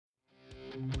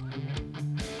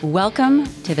Welcome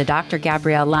to the Dr.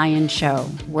 Gabrielle Lyon Show,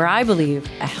 where I believe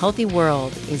a healthy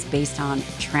world is based on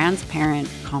transparent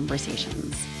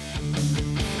conversations.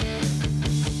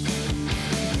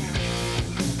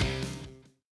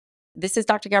 This is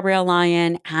Dr. Gabrielle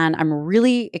Lyon, and I'm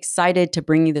really excited to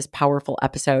bring you this powerful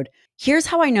episode. Here's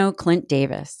how I know Clint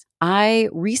Davis. I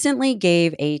recently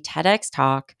gave a TEDx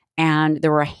talk, and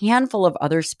there were a handful of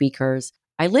other speakers.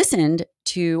 I listened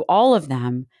to all of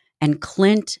them, and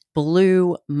Clint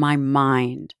blew my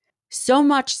mind. So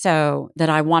much so that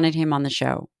I wanted him on the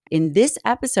show. In this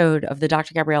episode of the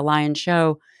Dr. Gabrielle Lyon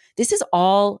Show, this is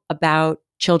all about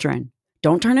children.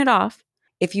 Don't turn it off.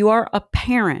 If you are a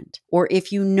parent, or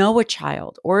if you know a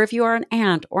child, or if you are an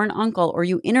aunt or an uncle, or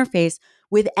you interface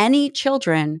with any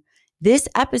children, this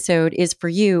episode is for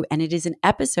you, and it is an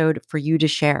episode for you to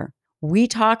share. We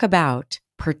talk about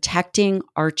protecting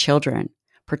our children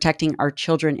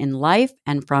in life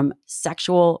and from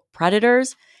sexual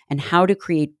predators, and how to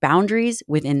create boundaries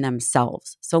within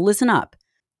themselves. So listen up.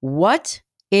 What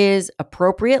is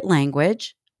appropriate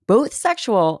language, both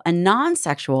sexual and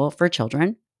non-sexual, for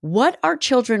children? What are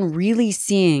children really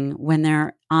seeing when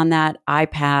they're on that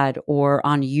iPad or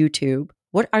on YouTube?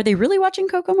 What are they really watching,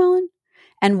 CoComelon?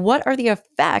 And what are the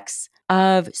effects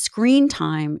of screen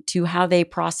time to how they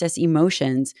process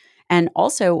emotions? And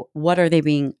also, what are they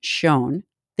being shown?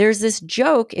 There's this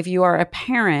joke, if you are a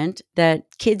parent,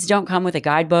 that kids don't come with a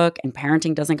guidebook and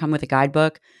parenting doesn't come with a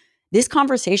guidebook. This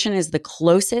conversation is the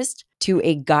closest to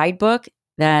a guidebook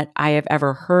that I have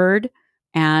ever heard.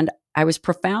 And I was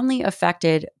profoundly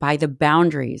affected by the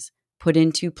boundaries put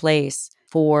into place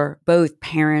for both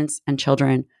parents and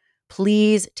children.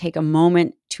 Please take a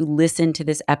moment to listen to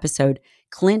this episode.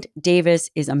 Clint Davis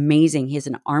is amazing. He is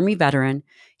an Army veteran.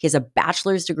 He has a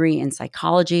bachelor's degree in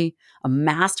psychology, a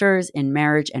master's in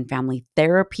marriage and family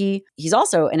therapy. He's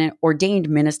also an ordained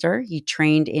minister. He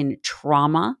trained in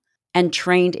trauma and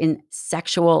trained in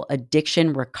sexual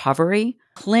addiction recovery.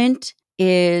 Clint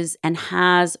is and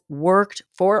has worked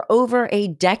for over a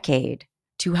decade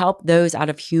to help those out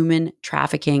of human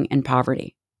trafficking and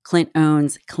poverty. Clint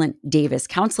owns Clint Davis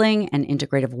Counseling and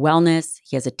Integrative Wellness.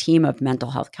 He has a team of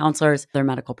mental health counselors, other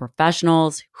medical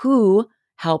professionals who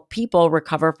help people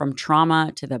recover from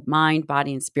trauma to the mind,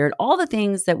 body, and spirit, all the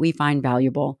things that we find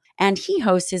valuable. And he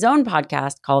hosts his own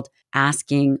podcast called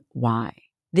Asking Why.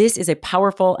 This is a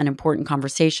powerful and important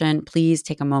conversation. Please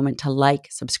take a moment to like,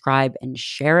 subscribe, and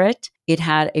share it. It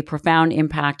had a profound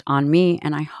impact on me,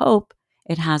 and I hope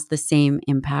it has the same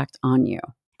impact on you.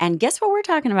 And guess what we're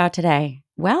talking about today?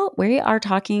 Well, we are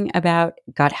talking about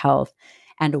gut health.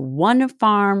 And One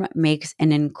Farm makes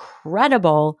an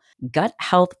incredible gut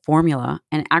health formula.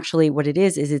 And actually what it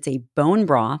is it's a bone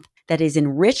broth that is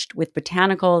enriched with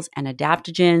botanicals and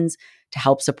adaptogens to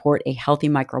help support a healthy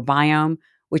microbiome,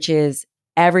 which is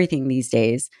everything these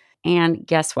days. And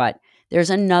guess what? There's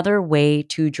another way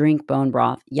to drink bone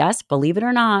broth. Yes, believe it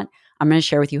or not, I'm going to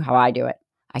share with you how I do it.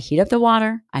 I heat up the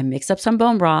water, I mix up some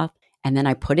bone broth, and then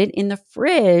I put it in the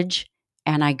fridge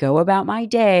and I go about my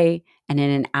day. And in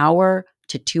an hour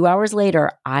to 2 hours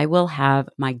later, I will have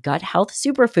my gut health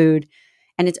superfood.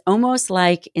 And it's almost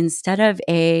like instead of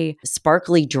a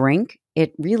sparkly drink,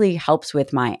 it really helps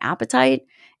with my appetite.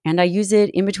 And I use it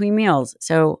in between meals.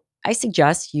 So I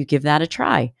suggest you give that a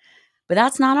try. But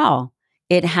that's not all.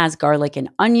 It has garlic and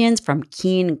onions from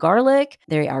Keen Garlic.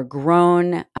 They are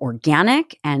grown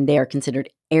organic and they are considered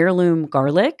heirloom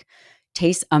garlic.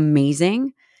 Tastes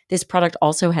amazing. This product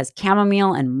also has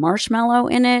chamomile and marshmallow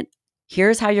in it.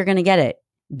 Here's how you're going to get it.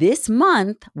 This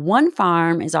month, One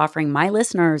Farm is offering my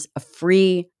listeners a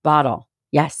free bottle.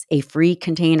 Yes, a free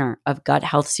container of gut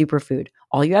health superfood.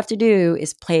 All you have to do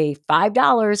is pay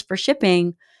 $5 for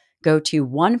shipping. Go to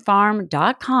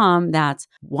onefarm.com. That's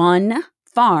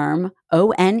onefarm,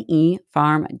 O-N-E,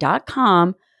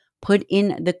 farm.com. Put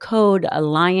in the code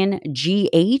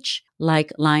LIONGH,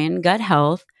 like Lion Gut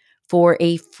Health, for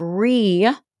a free,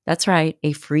 that's right,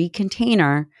 a free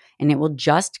container, and it will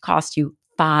just cost you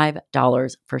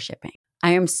 $5 for shipping.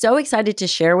 I am so excited to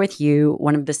share with you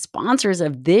one of the sponsors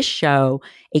of this show,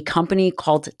 a company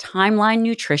called Timeline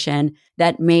Nutrition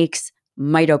that makes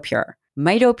MitoPure.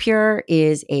 MitoPure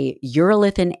is a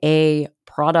urolithin A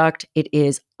product. It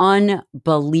is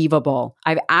unbelievable.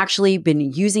 I've actually been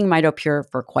using MitoPure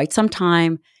for quite some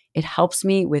time. It helps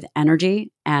me with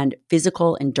energy and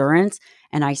physical endurance,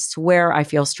 and I swear I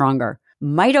feel stronger.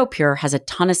 MitoPure has a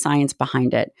ton of science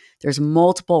behind it. There's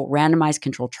multiple randomized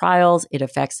controlled trials. It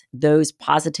affects those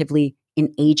positively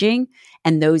in aging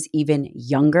and those even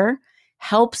younger.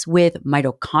 Helps with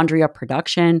mitochondria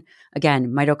production.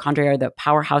 Again, mitochondria are the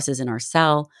powerhouses in our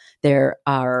cell. There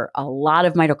are a lot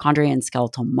of mitochondria in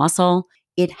skeletal muscle.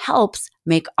 It helps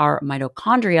make our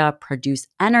mitochondria produce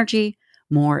energy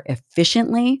more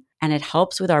efficiently, and it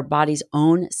helps with our body's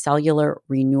own cellular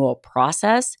renewal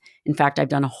process. In fact, I've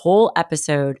done a whole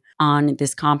episode on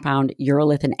this compound,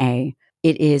 urolithin A.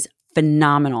 It is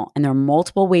phenomenal, and there are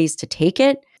multiple ways to take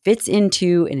it. Fits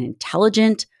into an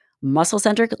intelligent,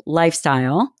 muscle-centric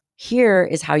lifestyle. Here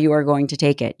is how you are going to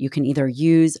take it. You can either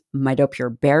use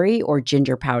MitoPure berry or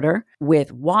ginger powder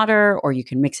with water, or you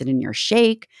can mix it in your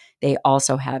shake. They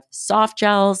also have soft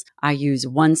gels. I use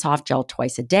one soft gel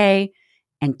twice a day.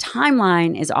 And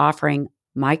Timeline is offering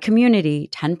my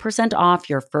community 10% off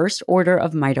your first order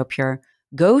of MitoPure.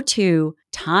 Go to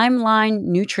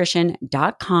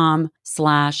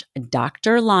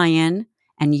timelinenutrition.com/Dr. Lion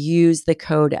and use the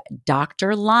code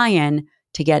Dr. Lion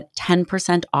to get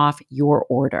 10% off your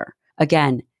order.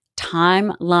 Again,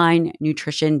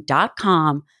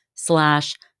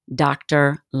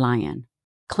 timelinenutrition.com/Dr. Lion.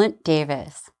 Clint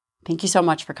Davis, thank you so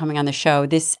much for coming on the show.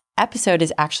 This episode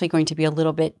is actually going to be a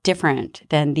little bit different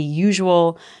than the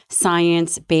usual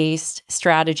science-based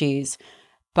strategies,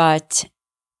 but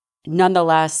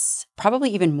nonetheless, probably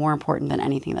even more important than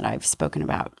anything that I've spoken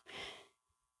about.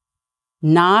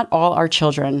 Not all our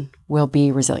children will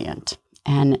be resilient,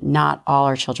 and not all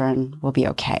our children will be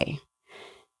okay.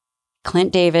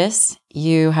 Clint Davis,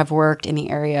 you have worked in the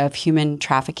area of human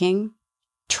trafficking,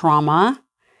 trauma,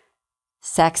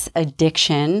 sex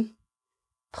addiction.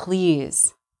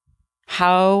 Please,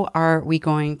 how are we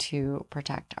going to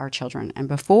protect our children? And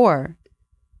before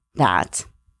that,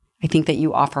 I think that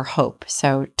you offer hope.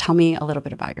 So tell me a little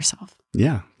bit about yourself.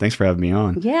 Yeah. Thanks for having me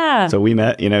on. Yeah. So we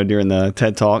met, during the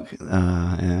TED Talk,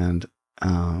 and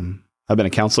I've been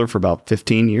a counselor for about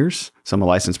 15 years. So I'm a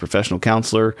licensed professional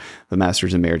counselor, a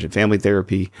master's in marriage and family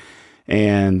therapy.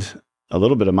 And a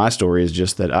little bit of my story is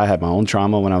just that I had my own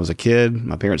trauma when I was a kid.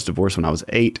 My parents divorced when I was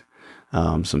 8.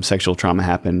 Some sexual trauma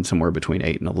happened somewhere between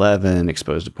 8 and 11,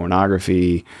 exposed to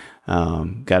pornography,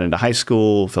 got into high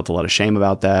school, felt a lot of shame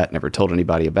about that, never told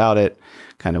anybody about it,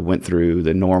 kind of went through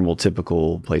the normal,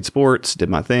 typical, played sports, did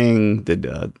my thing, did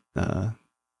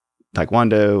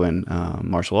taekwondo and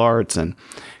martial arts, and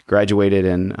graduated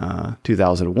in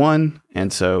 2001.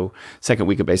 And so second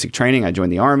week of basic training, I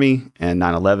joined the Army, and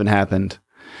 9/11 happened.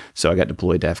 So I got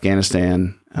deployed to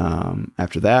Afghanistan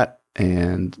after that,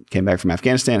 and came back from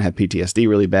Afghanistan, had PTSD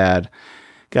really bad,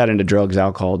 got into drugs,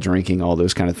 alcohol, drinking, all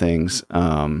those kind of things.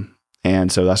 And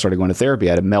so I started going to therapy.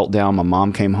 I had a meltdown. My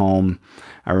mom came home.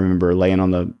 I remember laying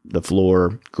on the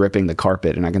floor, gripping the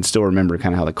carpet, and I can still remember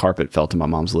kind of how the carpet felt in my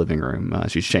mom's living room.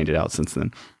 She's changed it out since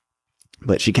then.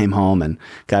 But she came home and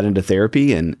got into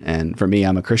therapy. And for me,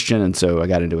 I'm a Christian. And so I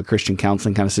got into a Christian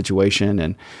counseling kind of situation.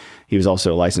 And he was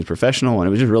also a licensed professional, and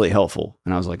it was just really helpful.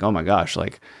 And I was like, oh my gosh,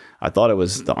 I thought it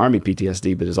was the Army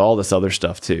PTSD, but it's all this other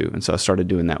stuff too. And so I started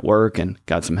doing that work and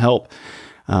got some help.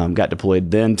 Got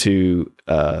deployed then to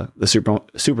the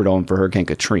Superdome for Hurricane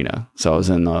Katrina. So I was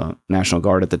in the National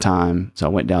Guard at the time. So I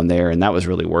went down there, and that was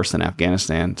really worse than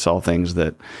Afghanistan. Saw things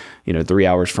that, 3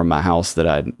 hours from my house that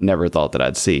I'd never thought that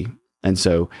I'd see. And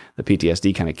so the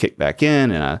PTSD kind of kicked back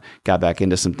in, and I got back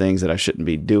into some things that I shouldn't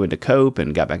be doing to cope,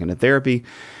 and got back into therapy.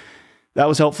 That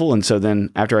was helpful. And so then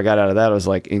after I got out of that, I was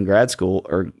like in grad school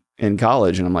or in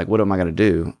college, and I'm like, what am I going to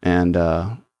do? And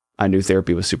I knew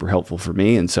therapy was super helpful for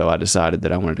me. And so I decided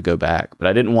that I wanted to go back, but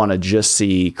I didn't want to just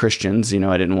see Christians,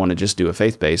 I didn't want to just do a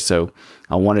faith-based. So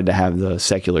I wanted to have the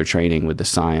secular training with the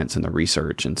science and the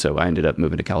research. And so I ended up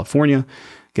moving to California,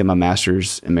 get my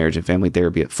master's in marriage and family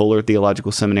therapy at Fuller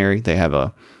Theological Seminary. They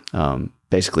have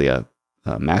basically a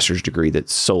master's degree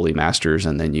that's solely masters.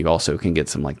 And then you also can get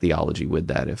some theology with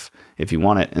that if you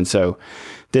want it. And so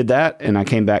did that. And I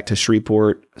came back to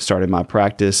Shreveport, started my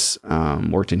practice,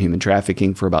 worked in human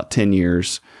trafficking for about 10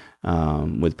 years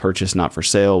with Purchase Not for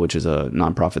Sale, which is a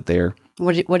nonprofit there.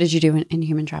 What did you do in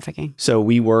human trafficking? So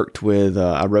we worked with,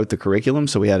 I wrote the curriculum.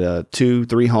 So we had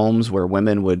 2-3 homes where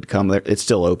women would come there. It's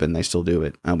still open. They still do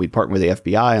it. We'd partner with the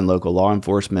FBI and local law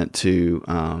enforcement to,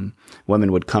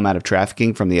 women would come out of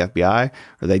trafficking from the FBI,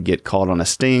 or they'd get caught on a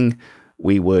sting.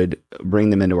 We would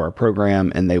bring them into our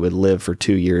program, and they would live for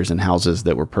 2 years in houses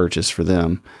that were purchased for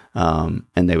them. And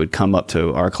they would come up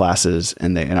to our classes,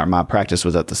 and my practice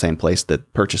was at the same place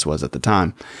that Purchase was at the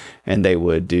time. And they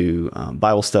would do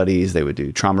Bible studies. They would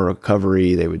do trauma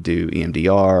recovery. They would do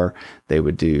EMDR. They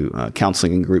would do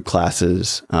counseling and group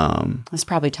classes. That's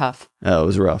probably tough. It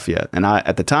was rough. Yeah. And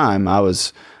at the time I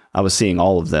was seeing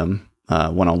all of them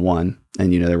one-on-one.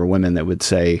 And, there were women that would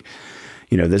say,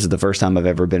 this is the first time I've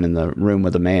ever been in the room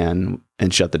with a man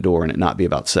and shut the door and it not be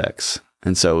about sex.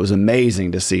 And so it was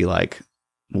amazing to see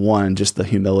just the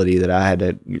humility that I had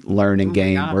to learn and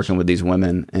gain working with these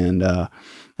women. And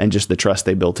and just the trust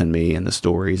they built in me and the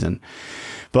stories.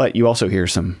 But you also hear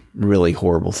some really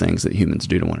horrible things that humans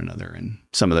do to one another. And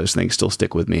some of those things still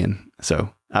stick with me. And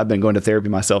so I've been going to therapy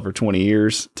myself for 20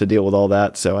 years to deal with all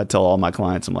that. So I tell all my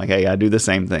clients, I'm like, hey, I do the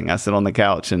same thing. I sit on the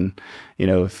couch and,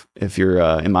 if you're,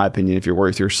 in my opinion, if you're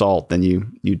worth your salt, then you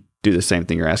do the same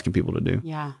thing you're asking people to do.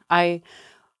 Yeah. I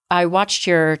watched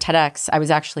your TEDx. I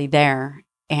was actually there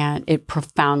and it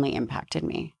profoundly impacted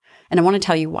me. And I want to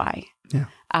tell you why. Yeah.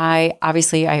 I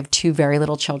have two very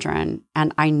little children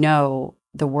and I know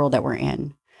the world that we're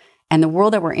in. And the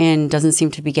world that we're in doesn't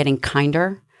seem to be getting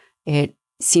kinder. It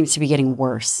seems to be getting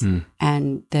worse.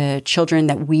 And the children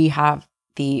that we have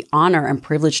the honor and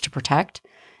privilege to protect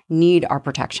need our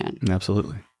protection.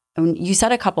 Absolutely. And you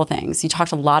said a couple things. You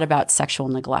talked a lot about sexual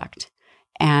neglect.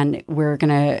 And we're going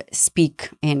to speak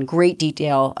in great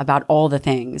detail about all the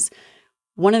things.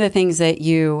 One of the things that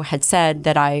you had said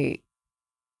that I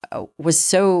was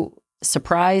so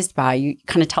surprised by, you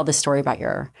kind of tell this story about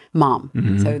your mom.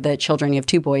 Mm-hmm. So the children, you have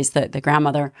two boys, the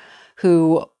grandmother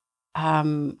who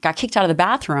got kicked out of the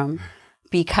bathroom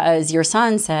because your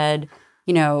son said,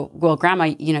 well,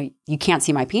 grandma, you can't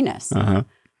see my penis. Uh-huh.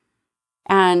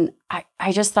 And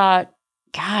I just thought,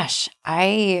 gosh,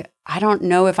 I don't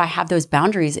know if I have those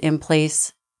boundaries in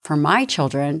place for my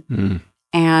children.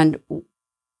 And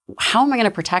how am I going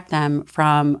to protect them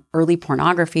from early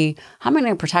pornography? How am I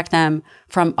going to protect them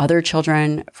from other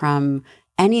children, from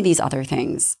any of these other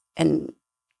things? And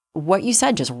what you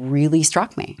said just really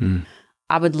struck me.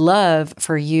 I would love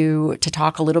for you to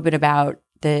talk a little bit about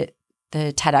the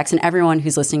TEDx, and everyone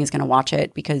who's listening is going to watch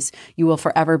it because you will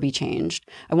forever be changed.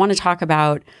 I want to talk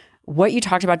about what you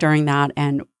talked about during that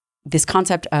and this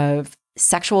concept of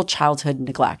sexual childhood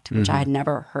neglect, which I had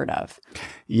never heard of.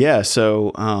 Yeah.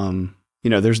 So,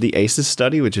 there's the ACEs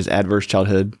study, which is adverse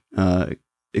childhood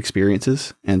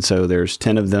experiences. And so there's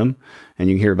 10 of them. And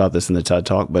you can hear about this in the TED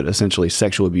Talk, but essentially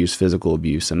sexual abuse, physical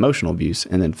abuse, emotional abuse,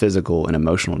 and then physical and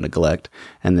emotional neglect.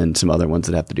 And then some other ones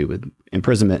that have to do with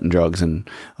imprisonment and drugs and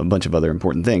a bunch of other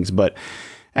important things. But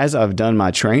as I've done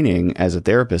my training as a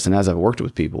therapist and as I've worked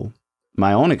with people,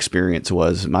 my own experience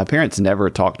was my parents never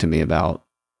talked to me about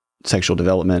sexual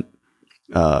development,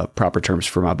 proper terms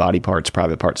for my body parts,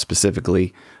 private parts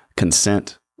specifically,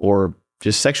 consent, or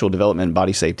just sexual development and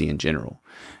body safety in general.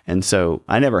 And so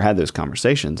I never had those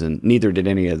conversations, and neither did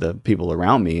any of the people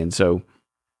around me. And so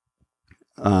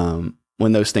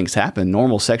when those things happen,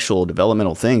 normal sexual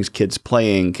developmental things, kids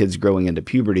playing, kids growing into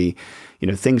puberty,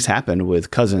 things happen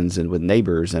with cousins and with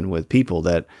neighbors and with people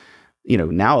that,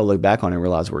 now I look back on and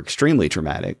realize were extremely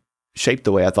traumatic, shaped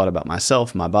the way I thought about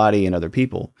myself, my body, and other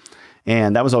people.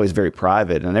 And that was always very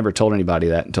private. And I never told anybody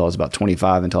that until I was about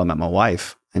 25, until I met my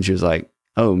wife. And she was like,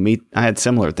 oh, I had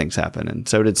similar things happen. And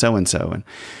so did so-and-so.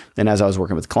 And as I was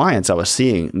working with clients, I was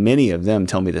seeing many of them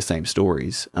tell me the same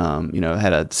stories. I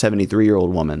had a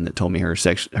 73-year-old woman that told me her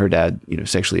dad,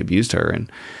 sexually abused her.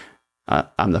 And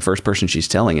I'm the first person she's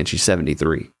telling, and she's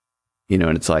 73,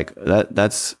 and it's like,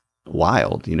 that's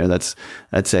wild.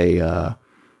 That's a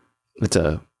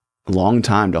long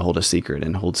time to hold a secret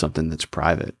and hold something that's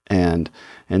private. And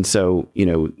so,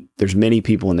 there's many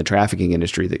people in the trafficking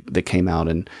industry that came out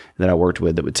and that I worked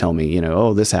with that would tell me,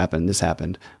 oh, this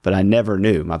happened. But I never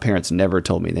knew. My parents never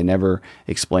told me. They never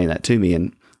explained that to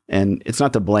me. And it's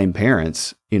not to blame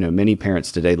parents. Many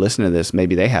parents today listen to this.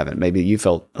 Maybe they haven't. Maybe you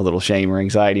felt a little shame or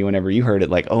anxiety whenever you heard it,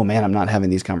 like, oh man, I'm not having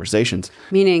these conversations.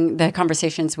 Meaning the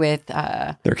conversations with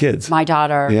their kids, my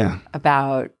daughter,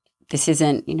 about this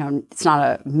isn't, it's not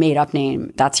a made up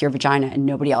name. That's your vagina and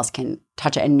nobody else can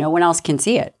touch it and no one else can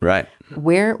see it. Right.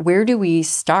 Where do we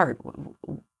start?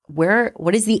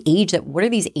 What is the age what are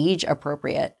these age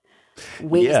appropriate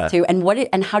ways to,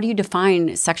 and how do you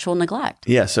define sexual neglect?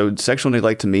 Yeah. So sexual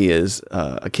neglect to me is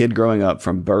a kid growing up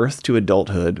from birth to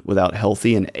adulthood without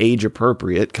healthy and age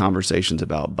appropriate conversations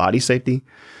about body safety,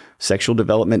 sexual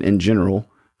development in general,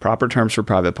 proper terms for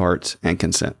private parts, and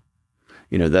consent.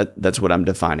 That's what I'm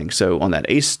defining. So on that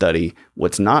ACE study,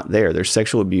 what's not there's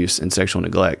sexual abuse and sexual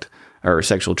neglect, or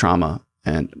sexual trauma,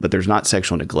 but there's not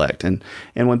sexual neglect. And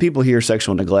when people hear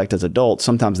sexual neglect as adults,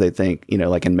 sometimes they think,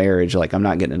 like in marriage, like I'm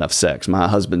not getting enough sex. My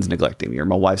husband's neglecting me or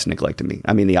my wife's neglecting me.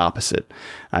 I mean, the opposite.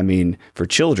 I mean, for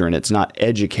children, it's not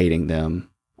educating them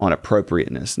on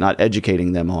appropriateness, not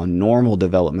educating them on normal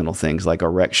developmental things like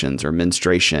erections or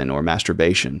menstruation or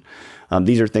masturbation.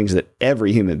 These are things that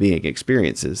every human being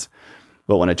experiences.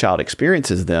 But when a child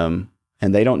experiences them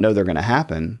and they don't know they're going to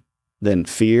happen, then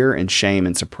fear and shame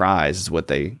and surprise is what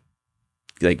they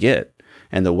get.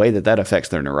 And the way that affects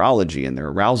their neurology and their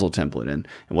arousal template and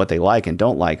what they like and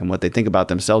don't like and what they think about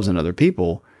themselves and other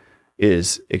people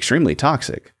is extremely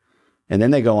toxic. And then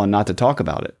they go on not to talk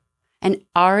about it. And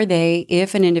are they,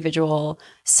 if an individual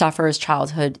suffers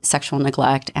childhood sexual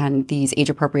neglect and these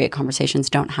age-appropriate conversations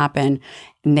don't happen,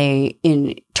 and they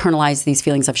internalize these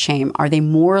feelings of shame, are they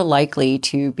more likely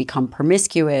to become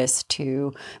promiscuous,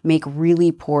 to make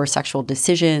really poor sexual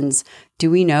decisions?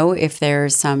 Do we know if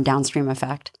there's some downstream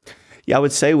effect? Yeah, I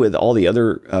would say with all the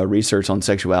other research on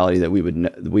sexuality that we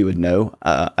would know,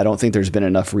 I don't think there's been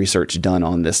enough research done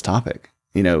on this topic.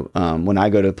 When I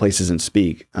go to places and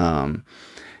speak,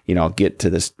 I'll get to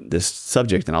this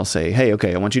subject and I'll say, hey,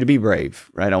 okay, I want you to be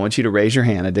brave, right? I want you to raise your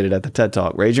hand. I did it at the TED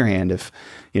Talk. Raise your hand if,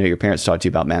 your parents taught you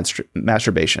about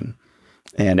masturbation.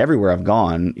 And everywhere I've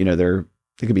gone, there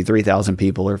could be 3,000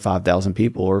 people or 5,000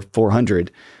 people or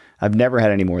 400. I've never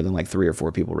had any more than like 3 or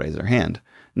 4 people raise their hand.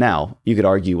 Now, you could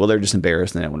argue, well, they're just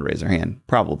embarrassed and they don't want to raise their hand.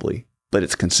 Probably, but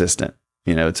it's consistent.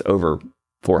 It's over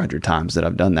 400 times that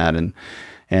I've done that.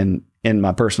 And in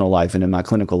my personal life and in my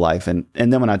clinical life. And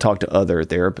then when I talk to other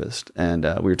therapists, and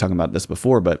we were talking about this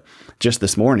before, but just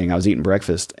this morning I was eating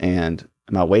breakfast and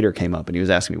my waiter came up and he was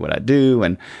asking me what I do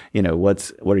and,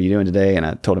 what are you doing today? And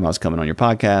I told him I was coming on your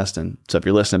podcast. And so if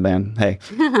you're listening, man, hey.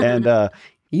 And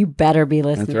you better be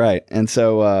listening. That's right. And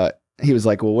so he was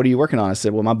like, well, what are you working on? I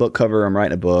said, well, my book cover, I'm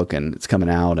writing a book and it's coming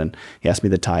out. And he asked me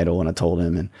the title and I told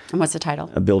him. And what's the title?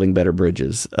 Building Better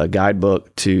Bridges, a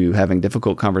guidebook to having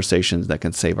difficult conversations that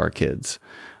can save our kids.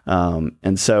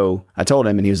 And so I told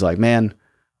him and he was like, man,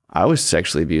 I was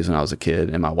sexually abused when I was a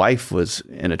kid and my wife was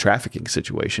in a trafficking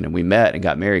situation and we met and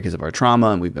got married because of our trauma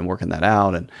and we've been working that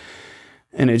out.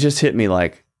 And it just hit me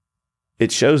like,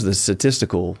 it shows the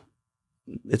statistical,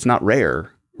 it's not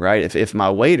rare. Right? If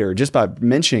my waiter, just by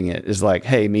mentioning it, is like,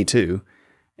 hey, me too.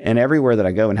 And everywhere that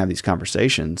I go and have these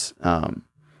conversations, and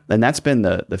that's been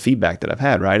the feedback that I've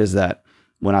had, right? Is that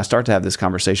when I start to have this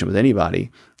conversation with anybody,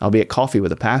 I'll be at coffee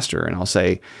with a pastor and I'll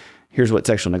say, here's what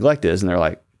sexual neglect is. And they're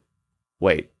like,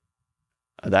 wait,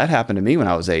 that happened to me when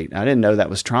I was 8. I didn't know that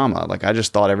was trauma. Like I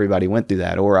just thought everybody went through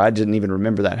that, or I didn't even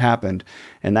remember that happened.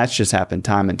 And that's just happened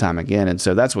time and time again. And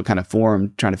so that's what kind of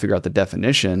formed trying to figure out the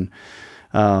definition.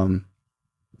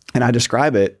 And I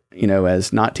describe it,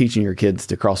 as not teaching your kids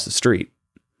to cross the street.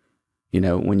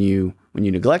 When you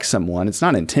neglect someone, it's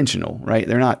not intentional, right?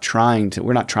 We're not trying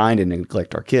to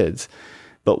neglect our kids.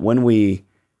 But when we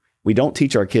don't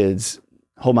teach our kids,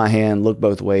 hold my hand, look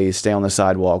both ways, stay on the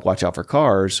sidewalk, watch out for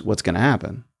cars, what's going to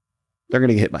happen? They're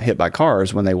going to get hit by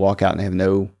cars when they walk out and they have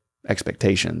no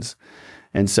expectations.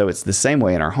 And so it's the same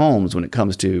way in our homes when it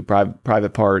comes to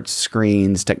private parts,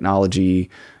 screens, technology,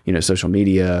 social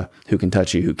media, who can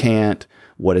touch you, who can't,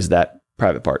 what is that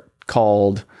private part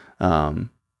called?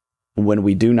 When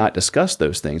we do not discuss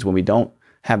those things, when we don't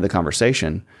have the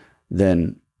conversation,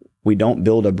 then we don't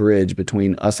build a bridge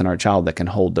between us and our child that can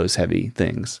hold those heavy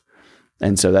things.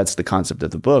 And so that's the concept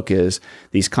of the book, is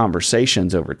these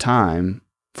conversations over time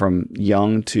from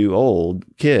young to old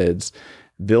kids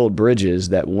build bridges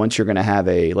that once you're going to have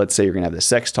let's say you're going to have the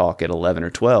sex talk at 11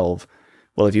 or 12.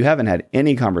 Well, if you haven't had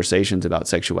any conversations about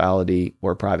sexuality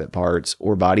or private parts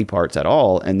or body parts at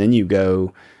all, and then you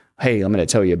go, hey, I'm going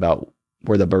to tell you about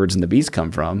where the birds and the bees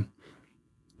come from,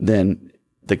 then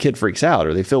the kid freaks out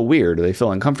or they feel weird or they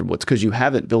feel uncomfortable. It's because you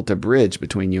haven't built a bridge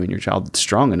between you and your child that's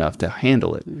strong enough to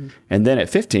handle it. Mm-hmm. And then at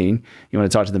 15, you want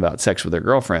to talk to them about sex with their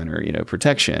girlfriend or,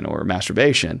 protection or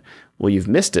masturbation. Well, you've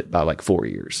missed it by like 4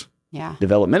 years. Yeah.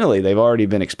 Developmentally, they've already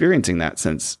been experiencing that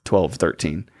since 12,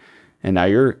 13. And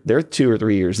now they're 2 or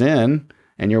 3 years in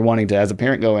and you're wanting to, as a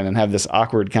parent, go in and have this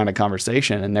awkward kind of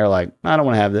conversation. And they're like, I don't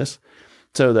want to have this.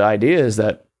 So the idea is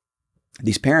that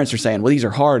these parents are saying, well, these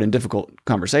are hard and difficult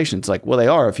conversations. Like, well, they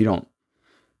are if you don't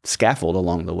scaffold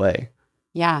along the way.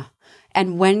 Yeah.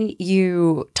 And when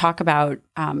you talk about,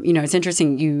 it's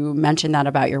interesting, you mentioned that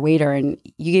about your waiter and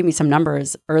you gave me some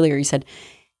numbers earlier. You said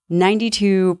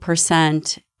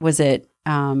 92%, was it,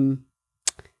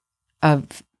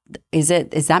 is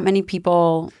that many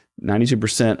people?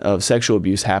 92% of sexual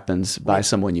abuse happens by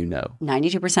someone you know.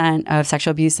 92% of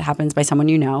sexual abuse happens by someone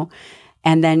you know.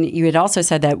 And then you had also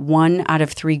said that 1 out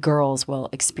of 3 girls will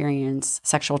experience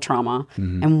sexual trauma,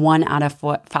 mm-hmm. and 1 out of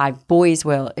 5 boys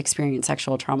will experience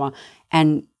sexual trauma.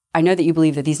 And I know that you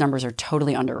believe that these numbers are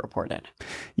totally underreported.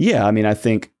 Yeah. I mean, I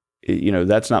think,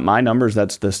 that's not my numbers.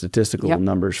 That's the statistical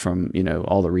numbers from,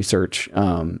 all the research.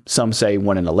 Some say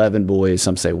 1 in 11 boys,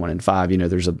 some say 1 in 5.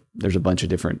 There's a bunch of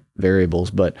different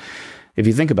variables. But if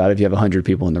you think about it, if you have 100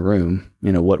 people in the room,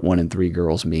 what 1 in 3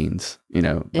 girls means,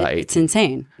 it's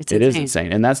insane. It is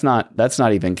insane. And that's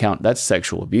not even that's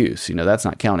sexual abuse. That's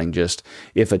not counting just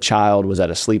if a child was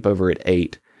at a sleepover at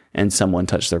 8 and someone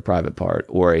touched their private part,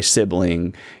 or a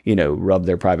sibling, rubbed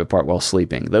their private part while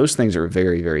sleeping. Those things are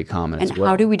very, very common as And well.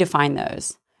 how do we define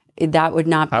those? That would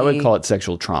not be... I would call it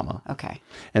sexual trauma. Okay.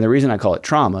 And the reason I call it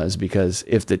trauma is because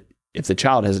if the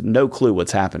child has no clue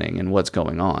what's happening and what's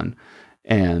going on,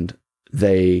 and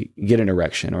they get an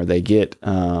erection or they get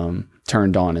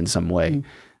turned on in some way,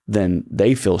 then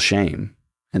they feel shame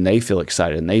and they feel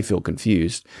excited and they feel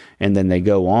confused. And then they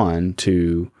go on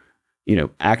to,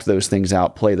 act those things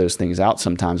out, play those things out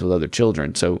sometimes with other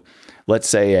children. So let's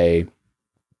say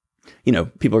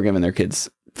people are giving their kids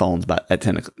phones at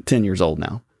 10 years old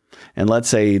now. And let's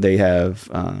say they have,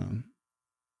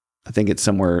 I think it's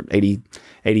somewhere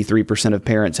 83% of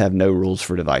parents have no rules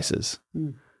for devices.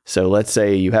 So let's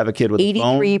say you have a kid with a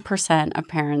phone. 83% of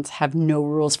parents have no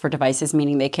rules for devices,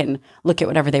 meaning they can look at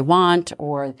whatever they want,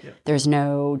 or there's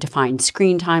no defined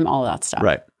screen time, all that stuff.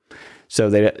 Right. So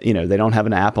they don't have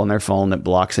an app on their phone that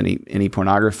blocks any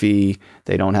pornography.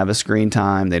 They don't have a screen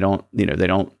time. They don't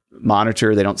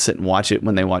monitor. They don't sit and watch it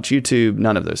when they watch YouTube.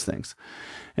 None of those things.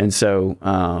 And so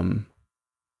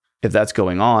if that's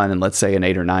going on, and let's say an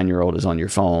 8 or 9-year-old is on your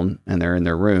phone and they're in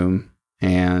their room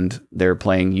and they're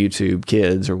playing YouTube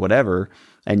Kids or whatever,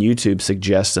 and YouTube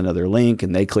suggests another link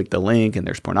and they click the link and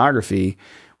there's pornography,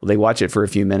 well, they watch it for a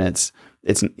few minutes.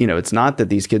 It's not that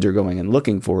these kids are going and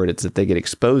looking for it. It's that they get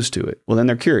exposed to it. Well, then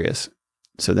they're curious.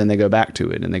 So then they go back to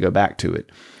it and they go back to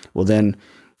it. Well, then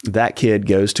that kid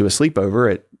goes to a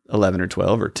sleepover at 11 or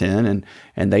 12 or 10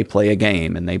 and they play a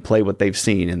game and they play what they've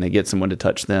seen and they get someone to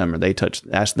touch them, or they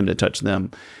ask them to touch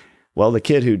them. Well, the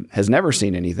kid who has never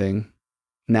seen anything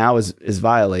now is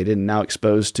violated and now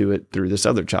exposed to it through this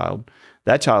other child.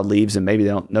 That child leaves and maybe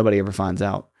nobody ever finds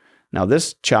out. Now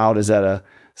this child is at a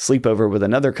sleepover with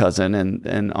another cousin,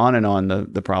 and on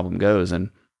the problem goes. And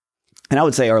I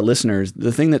would say our listeners,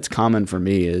 the thing that's common for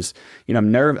me is,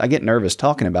 I get nervous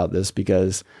talking about this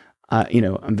because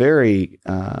I'm very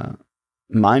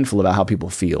mindful about how people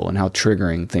feel and how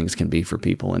triggering things can be for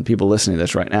people. And people listening to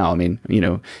this right now,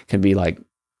 can be like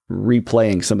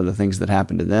replaying some of the things that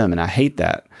happened to them. And I hate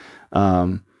that.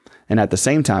 And at the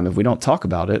same time, if we don't talk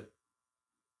about it,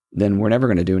 then we're never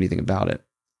going to do anything about it.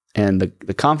 And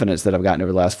the confidence that I've gotten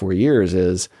over the last 4 years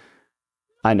is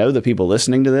I know that people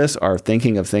listening to this are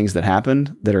thinking of things that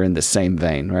happened that are in the same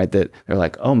vein, right? That they're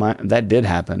like, oh my, that did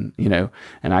happen,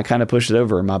 and I kind of pushed it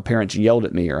over, or my parents yelled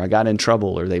at me, or I got in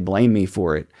trouble, or they blame me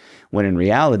for it. When in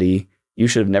reality, you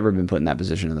should have never been put in that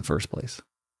position in the first place.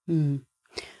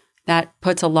 That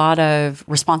puts a lot of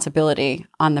responsibility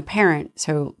on the parent.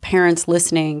 So parents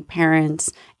listening,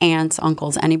 parents, aunts,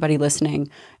 uncles, anybody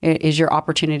listening, it is your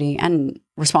opportunity and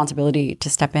responsibility to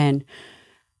step in.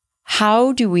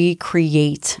 How do we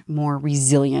create more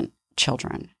resilient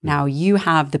children? Now, you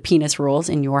have the penis rules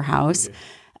in your house.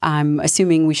 I'm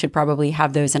assuming we should probably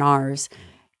have those in ours.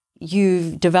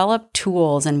 You've developed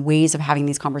tools and ways of having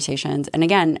these conversations. And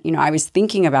again, I was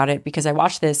thinking about it because I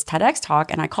watched this TEDx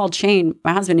talk and I called Shane,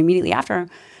 my husband, immediately after. And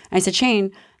I said,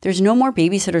 Shane, there's no more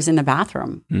babysitters in the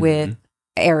bathroom with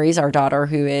Aries, our daughter,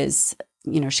 who is,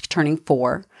 she's turning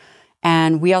 4.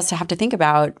 And we also have to think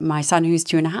about my son, who's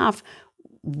 2.5.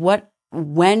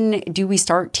 When do we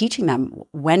start teaching them?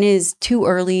 When is too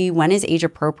early? When is age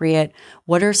appropriate?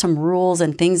 What are some rules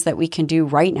and things that we can do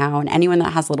right now? And anyone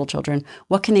that has little children,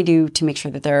 what can they do to make sure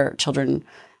that their children,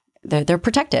 they're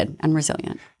protected and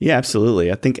resilient? Yeah,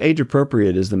 absolutely. I think age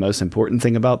appropriate is the most important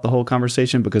thing about the whole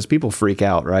conversation, because people freak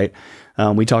out, right?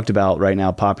 We talked about right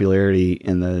now, popularity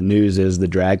in the news is the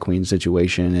drag queen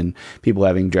situation, and people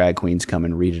having drag queens come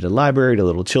and read at a library to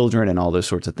little children and all those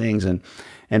sorts of things. And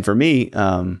for me,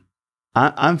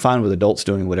 I'm fine with adults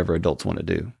doing whatever adults want to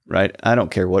do, right? I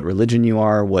don't care what religion you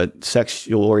are, what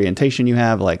sexual orientation you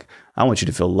have. Like, I want you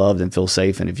to feel loved and feel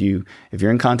safe. And if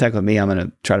you're in contact with me, I'm going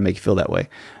to try to make you feel that way.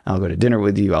 I'll go to dinner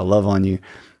with you. I'll love on you.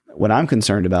 What I'm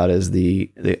concerned about is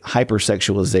the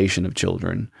hypersexualization of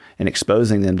children and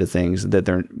exposing them to things that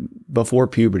they're before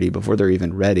puberty, before they're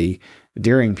even ready,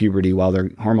 during puberty, while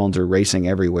their hormones are racing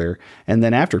everywhere, and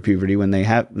then after puberty, when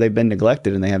they've been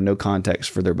neglected and they have no context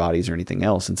for their bodies or anything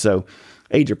else. And so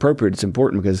age appropriate, it's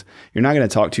important because you're not going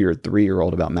to talk to your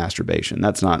 3-year-old about masturbation.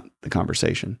 That's not the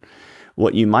conversation.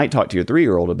 What you might talk to your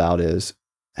 3-year-old about is,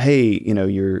 hey,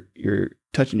 you're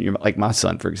touching like my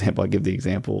son, for example. I give the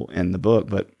example in the book,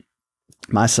 but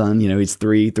my son, he's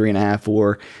 3.5,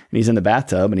 4, and he's in the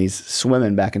bathtub and he's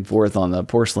swimming back and forth on the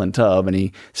porcelain tub, and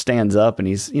he stands up and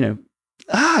he's,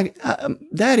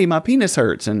 Daddy, my penis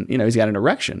hurts. And, he's got an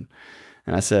erection.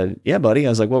 And I said, yeah, buddy. I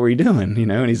was like, what were you doing?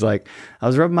 And he's like, I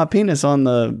was rubbing my penis on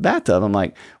the bathtub. I'm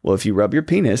like, well, if you rub your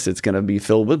penis, it's going to be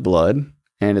filled with blood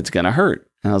and it's going to hurt.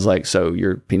 And I was like, so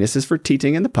your penis is for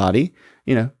teaching in the potty,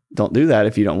 Don't do that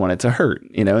if you don't want it to hurt,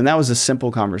 and that was a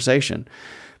simple conversation.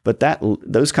 But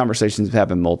those conversations have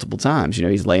happened multiple times.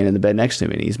 He's laying in the bed next to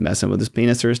me and he's messing with his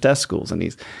penis or his testicles. And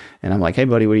I'm like, hey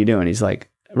buddy, what are you doing? He's like,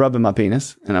 rubbing my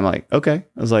penis. And I'm like, okay.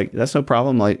 I was like, that's no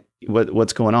problem. Like,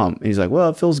 what's going on? And he's like, well,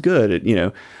 it feels good.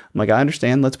 I'm like, I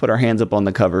understand. Let's put our hands up on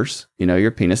the covers.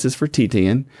 Your penis is for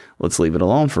TTing. Let's leave it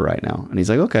alone for right now. And he's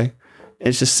like, okay.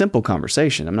 It's just simple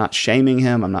conversation. I'm not shaming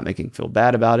him. I'm not making him feel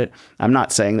bad about it. I'm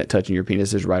not saying that touching your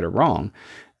penis is right or wrong.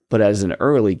 But as an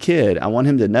early kid, I want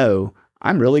him to know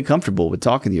I'm really comfortable with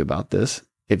talking to you about this.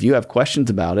 If you have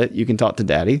questions about it, you can talk to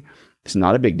daddy. It's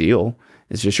not a big deal.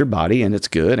 It's just your body and it's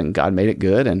good and God made it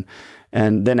good.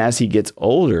 And then as he gets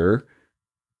older,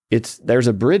 there's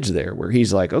a bridge there where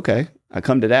he's like, okay, I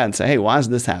come to dad and say, hey, why does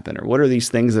this happen? Or what are these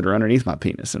things that are underneath my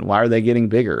penis? And why are they getting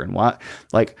bigger? And why,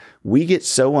 we get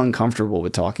so uncomfortable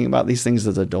with talking about these things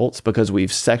as adults because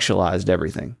we've sexualized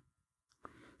everything.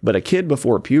 But a kid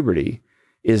before puberty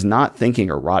is not thinking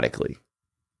erotically.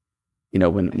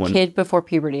 When a kid before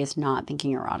puberty is not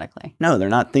thinking erotically. No, they're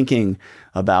not thinking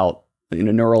about,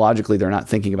 neurologically, they're not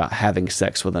thinking about having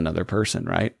sex with another person,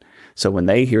 right? So when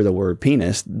they hear the word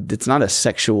penis, it's not a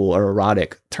sexual or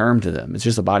erotic term to them. It's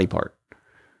just a body part.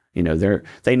 They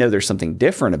know there's something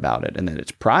different about it and that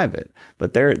it's private,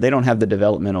 but they don't have the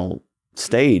developmental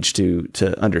stage to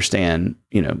understand,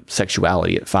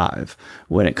 sexuality at 5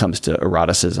 when it comes to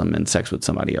eroticism and sex with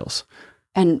somebody else.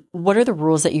 And what are the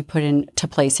rules that you put into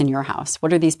place in your house?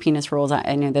 What are these penis rules?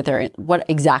 I know that what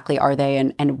exactly are they?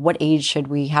 And what age should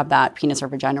we have that penis or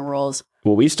vagina rules?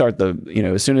 Well, we start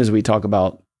as soon as we talk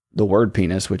about the word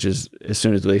penis, which is as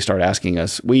soon as they start asking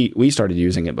us, we started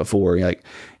using it before, like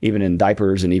even in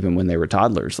diapers and even when they were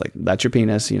toddlers, like that's your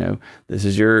penis, this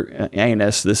is your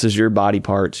anus, this is your body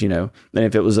parts, then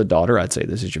if it was a daughter, I'd say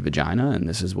this is your vagina and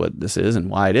this is what this is and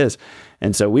why it is.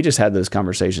 And so we just had those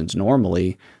conversations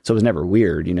normally. So it was never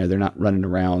weird. They're not running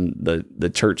around the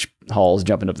church halls,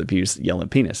 jumping up the pews, yelling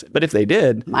penis. But if they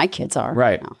did. My kids are.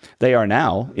 Right. No. They are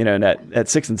now, and at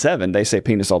 6 and 7, they say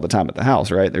penis all the time at the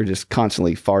house, right? They're just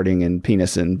constantly farting and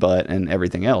penis and butt and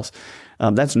everything else.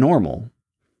 That's normal.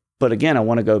 But again, I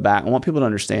want to go back. I want people to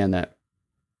understand that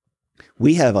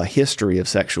we have a history of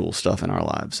sexual stuff in our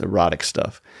lives, erotic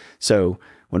stuff. So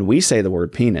when we say the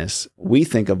word penis, we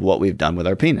think of what we've done with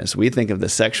our penis. We think of the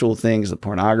sexual things, the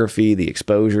pornography, the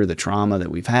exposure, the trauma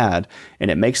that we've had, and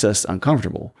it makes us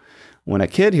uncomfortable. When a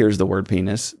kid hears the word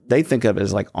penis, they think of it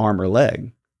as like arm or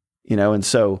leg, and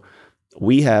so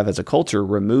we have as a culture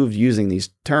removed using these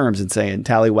terms and saying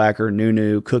tallywhacker,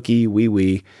 noo-noo, cookie,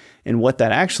 wee-wee. And what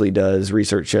that actually does,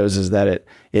 research shows, is that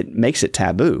it makes it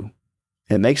taboo.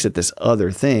 It makes it this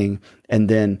other thing. And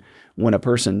then when a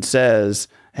person says,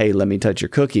 hey, let me touch your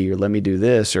cookie or let me do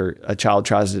this, or a child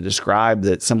tries to describe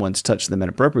that someone's touched them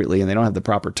inappropriately and they don't have the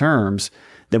proper terms,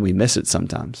 then we miss it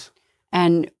sometimes.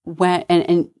 And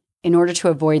in order to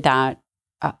avoid that,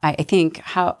 I think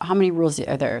how many rules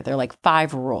are there? There are like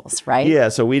 5 rules, right? Yeah.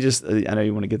 So I know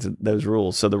you want to get to those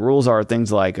rules. So the rules are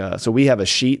things like, so we have a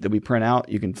sheet that we print out.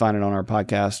 You can find it on our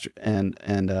podcast. And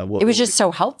it was just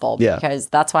so helpful because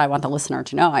that's why I want the listener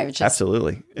to know.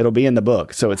 Absolutely. It'll be in the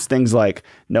book. So it's things like,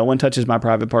 no one touches my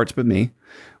private parts but me.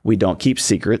 We don't keep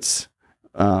secrets.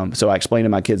 So I explain to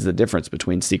my kids the difference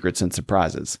between secrets and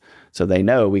surprises. So they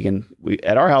know we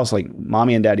at our house, like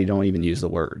mommy and daddy don't even use the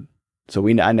word. So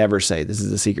I never say this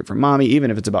is a secret from mommy,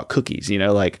 even if it's about cookies,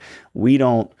 we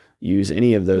don't use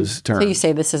any of those terms. So you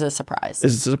say this is a surprise.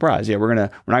 This is a surprise. Yeah. We're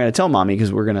not going to tell mommy because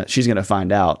she's going to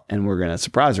find out and we're going to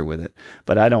surprise her with it.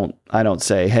 But I don't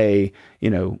say, hey,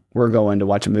 we're going to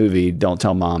watch a movie. Don't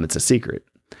tell mom, it's a secret.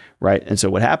 Right. And so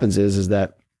what happens is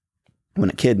that when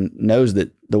a kid knows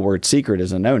that the word secret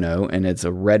is a no-no and it's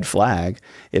a red flag,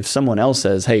 if someone else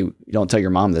says, hey, don't tell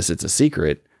your mom this, it's a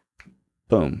secret,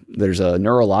 boom, there's a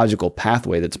neurological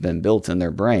pathway that's been built in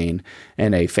their brain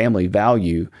and a family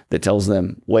value that tells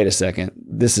them, wait a second,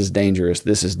 this is dangerous,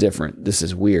 this is different, this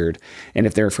is weird. And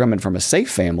if they're coming from a safe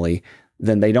family,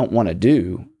 then they don't want to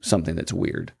do something that's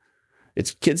weird.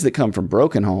 It's kids that come from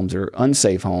broken homes or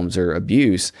unsafe homes or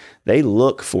abuse, they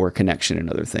look for connection in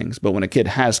other things. But when a kid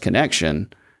has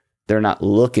connection, they're not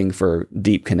looking for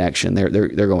deep connection. They're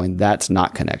going, that's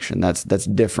not connection. That's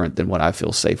different than what I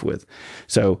feel safe with.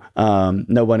 So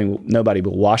nobody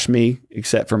will wash me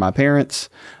except for my parents.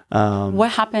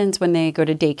 What happens when they go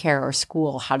to daycare or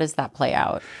school? How does that play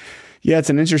out? Yeah,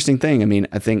 it's an interesting thing. I mean,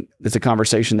 I think it's a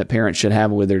conversation that parents should have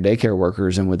with their daycare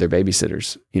workers and with their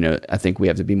babysitters. I think we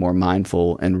have to be more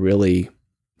mindful and really.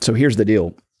 So here's the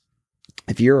deal.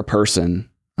 If you're a person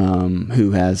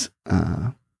who has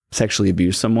sexually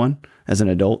abused someone as an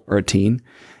adult or a teen,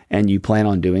 and you plan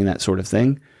on doing that sort of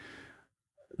thing,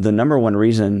 the number one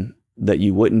reason that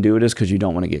you wouldn't do it is because you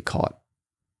don't want to get caught.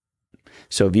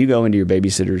 So if you go into your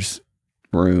babysitter's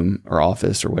room or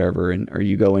office or wherever, or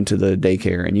you go into the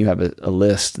daycare and you have a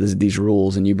list, these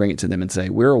rules, and you bring it to them and say,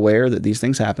 we're aware that these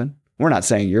things happen. We're not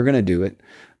saying you're going to do it,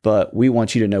 but we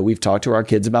want you to know we've talked to our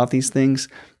kids about these things.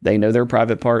 They know their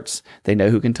private parts. They know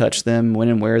who can touch them, when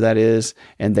and where that is,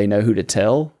 and they know who to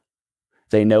tell.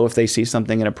 They know if they see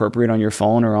something inappropriate on your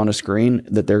phone or on a screen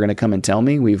that they're going to come and tell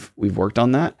me. We've worked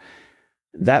on that.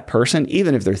 That person,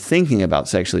 even if they're thinking about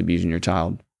sexually abusing your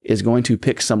child, is going to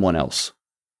pick someone else.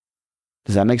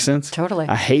 Does that make sense? Totally.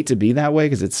 I hate to be that way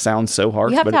because it sounds so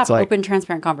harsh. You have but to have it's like open,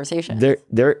 transparent conversations.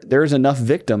 There's enough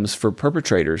victims for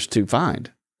perpetrators to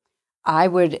find. I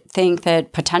would think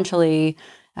that potentially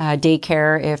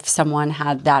daycare, if someone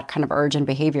had that kind of urge and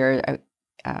behavior,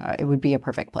 it would be a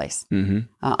perfect place.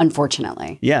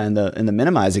 Unfortunately. Yeah, and the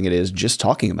minimizing it is just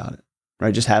talking about it.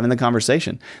 Right, just having the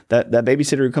conversation. That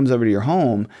babysitter who comes over to your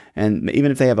home, and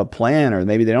even if they have a plan, or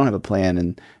maybe they don't have a plan,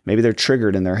 and maybe they're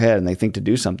triggered in their head and they think to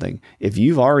do something, if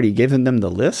you've already given them the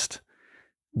list,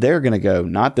 they're going to go,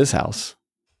 not this house,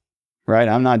 right?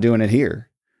 I'm not doing it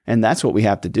here. And that's what we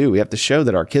have to do. We have to show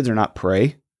that our kids are not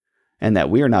prey, and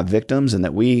that we are not victims, and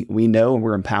that we know and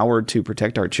we're empowered to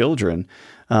protect our children.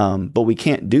 But we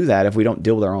can't do that if we don't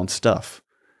deal with our own stuff.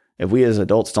 If we as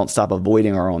adults don't stop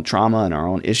avoiding our own trauma and our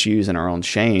own issues and our own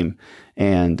shame,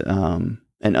 and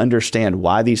understand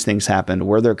why these things happened,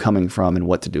 where they're coming from, and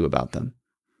what to do about them.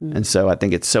 And so I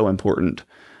think it's so important.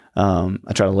 I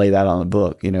try to lay that on the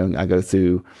book. I go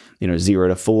through, 0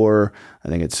 to 4. I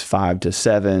think it's 5 to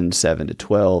 7, 7 to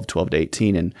 12, 12 to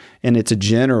 18. And it's a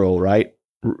general, right,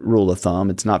 rule of thumb.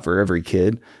 It's not for every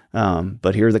kid.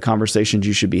 But here are the conversations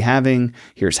you should be having.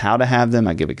 Here's how to have them.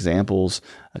 I give examples,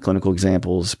 clinical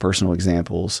examples, personal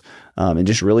examples, and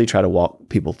just really try to walk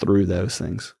people through those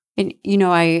things. And,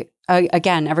 I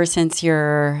again, ever since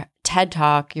your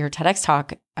TEDx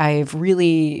talk, I've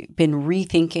really been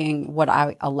rethinking what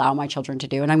I allow my children to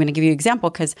do. And I'm going to give you an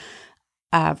example because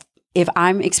if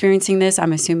I'm experiencing this,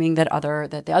 I'm assuming that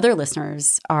the other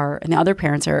listeners are, and the other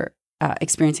parents are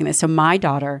experiencing this. So my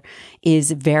daughter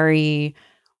is very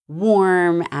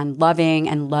warm and loving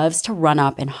and loves to run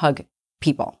up and hug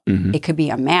people. It could be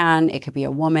a man, it could be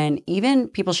a woman, even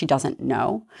people she doesn't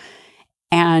know.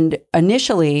 And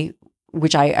initially,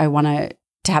 which I want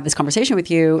to have this conversation with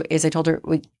you, is I told her,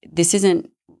 this isn't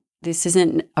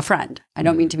a friend. I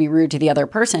don't mean to be rude to the other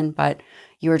person, but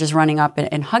you are just running up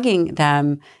and hugging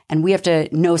them, and we have to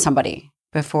know somebody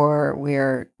before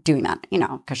we're doing that,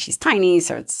 because she's tiny,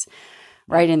 so it's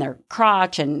right in their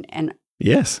crotch, and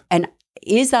yes. And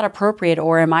is that appropriate,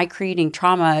 or am I creating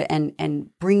trauma and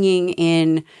bringing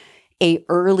in a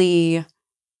early,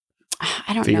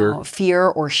 I don't know, fear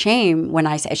or shame when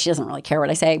I say, she doesn't really care what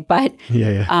I say, but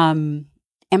am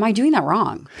I doing that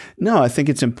wrong? No, I think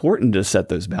it's important to set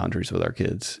those boundaries with our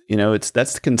kids.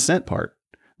 That's the consent part.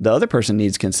 The other person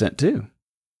needs consent too,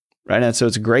 right? And so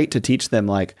it's great to teach them,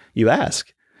 like, you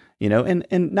ask,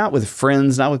 and not with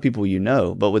friends, not with people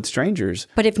but with strangers.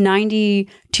 But if 92%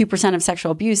 of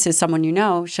sexual abuse is someone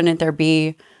shouldn't there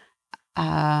be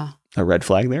a red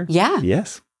flag there? Yeah.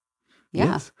 Yes. Yeah.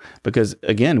 Yes. Because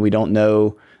again, we don't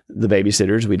know the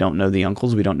babysitters. We don't know the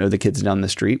uncles. We don't know the kids down the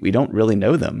street. We don't really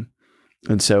know them.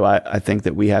 And so I think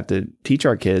that we have to teach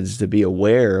our kids to be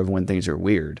aware of when things are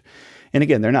weird. And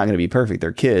again, they're not going to be perfect.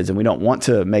 They're kids, and we don't want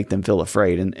to make them feel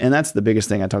afraid. And that's the biggest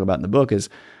thing I talk about in the book is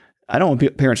I don't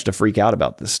want parents to freak out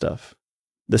about this stuff.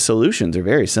 The solutions are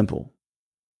very simple.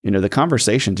 The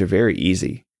conversations are very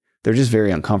easy. They're just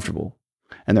very uncomfortable.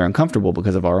 And they're uncomfortable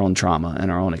because of our own trauma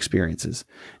and our own experiences.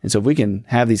 And so if we can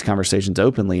have these conversations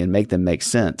openly and make them make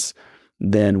sense,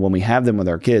 then when we have them with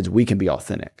our kids, we can be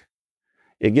authentic.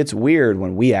 It gets weird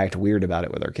when we act weird about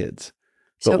it with our kids.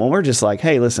 But when we're just like,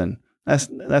 hey, listen, that's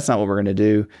not what we're going to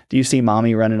do. Do you see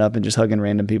mommy running up and just hugging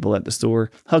random people at the store?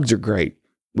 Hugs are great.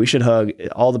 We should hug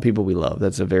all the people we love.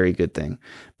 That's a very good thing.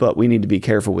 But we need to be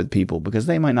careful with people because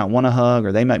they might not want to hug,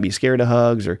 or they might be scared of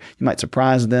hugs, or you might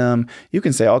surprise them. You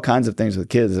can say all kinds of things with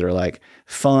kids that are like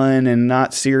fun and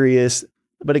not serious,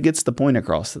 but it gets the point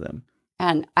across to them.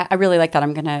 And I really like that.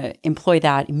 I'm going to employ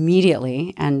that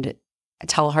immediately and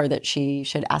tell her that she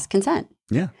should ask consent.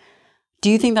 Yeah. Do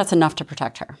you think that's enough to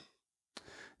protect her?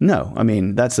 No. I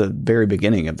mean, that's the very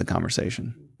beginning of the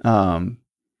conversation.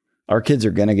 Our kids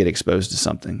are going to get exposed to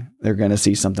something. They're going to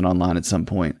see something online at some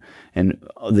point. And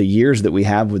the years that we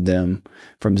have with them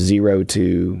from 0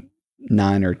 to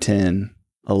 9 or 10,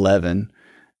 11,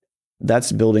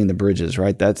 that's building the bridges,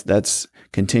 right? That's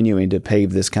continuing to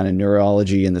pave this kind of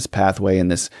neurology and this pathway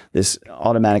and this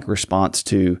automatic response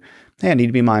to Hey, I need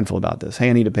to be mindful about this. Hey,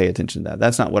 I need to pay attention to that.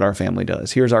 That's not what our family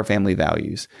does. Here's our family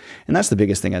values. And that's the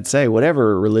biggest thing I'd say.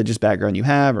 Whatever religious background you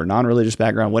have or non-religious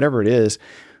background, whatever it is,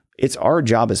 it's our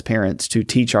job as parents to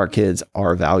teach our kids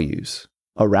our values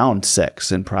around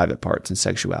sex and private parts and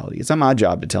sexuality. It's not my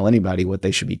job to tell anybody what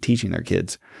they should be teaching their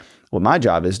kids. Well, my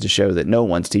job is to show that no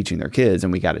one's teaching their kids,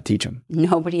 and we got to teach them.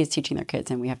 Nobody is teaching their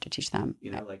kids, and we have to teach them.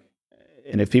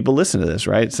 And if people listen to this,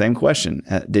 right, same question.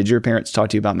 Did your parents talk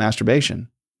to you about masturbation?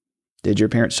 Did your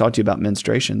parents talk to you about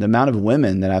menstruation? The amount of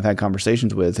women that I've had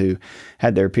conversations with who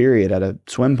had their period at a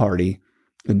swim party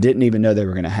and didn't even know they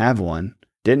were going to have one,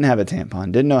 didn't have a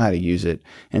tampon, didn't know how to use it,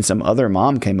 and some other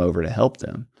mom came over to help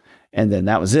them. And then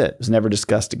that was it. It was never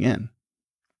discussed again.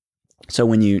 So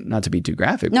when you, not to be too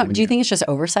graphic. No, do you think it's just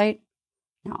oversight?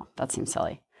 No, that seems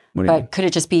silly. What do you mean? But could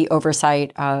it just be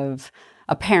oversight of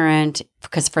a parent?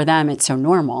 Because for them, it's so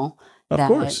normal. Of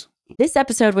course. This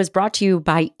episode was brought to you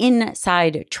by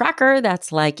Inside Tracker.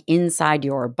 That's like inside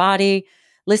your body.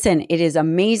 Listen, it is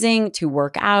amazing to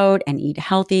work out and eat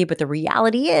healthy, but the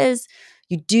reality is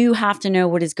you do have to know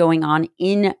what is going on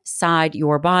inside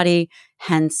your body,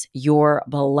 hence your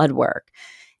blood work.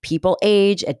 People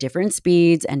age at different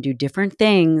speeds and do different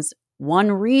things.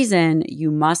 One reason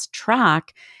you must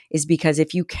track is because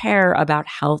if you care about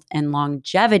health and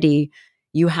longevity,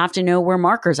 you have to know where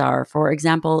markers are. For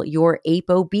example, your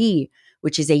ApoB,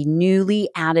 which is a newly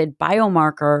added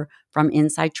biomarker from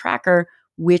Inside Tracker,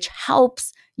 which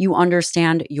helps you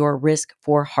understand your risk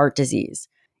for heart disease.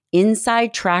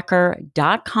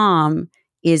 InsideTracker.com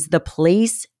is the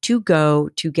place to go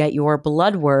to get your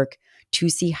blood work to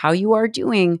see how you are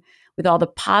doing with all the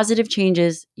positive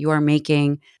changes you are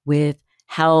making with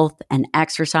health and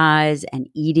exercise and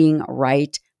eating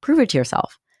right. Prove it to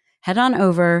yourself. Head on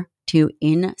over to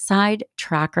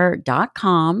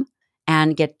InsideTracker.com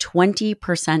and get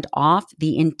 20% off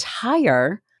the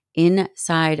entire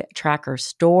Inside Tracker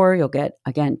store. You'll get,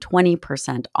 again,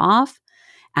 20% off.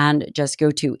 And just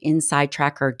go to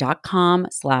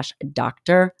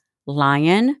InsideTracker.com/Dr.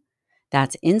 Lion.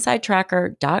 That's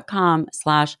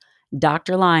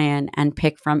InsideTracker.com/Dr. Lion and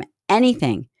pick from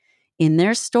anything in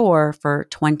their store for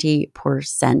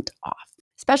 20% off.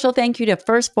 Special thank you to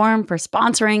First Form for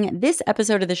sponsoring this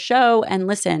episode of the show. And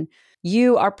listen,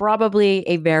 you are probably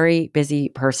a very busy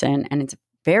person and it's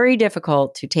very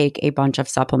difficult to take a bunch of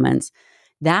supplements.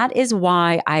 That is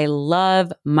why I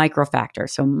love MicroFactor.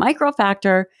 So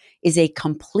MicroFactor is a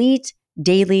complete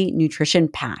daily nutrition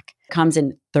pack. It comes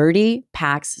in 30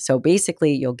 packs. So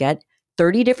basically you'll get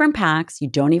 30 different packs. You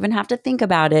don't even have to think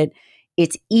about it.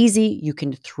 It's easy. You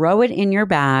can throw it in your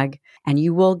bag and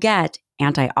you will get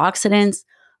antioxidants,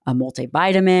 a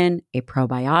multivitamin, a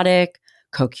probiotic,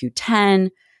 CoQ10,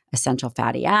 essential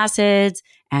fatty acids,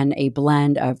 and a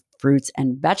blend of fruits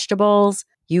and vegetables.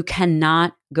 You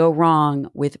cannot go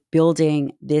wrong with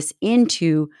building this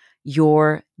into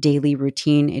your daily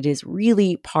routine. It is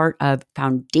really part of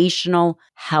foundational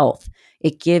health.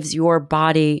 It gives your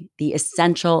body the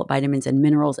essential vitamins and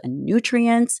minerals and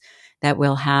nutrients that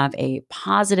will have a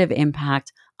positive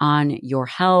impact on your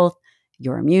health,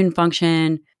 your immune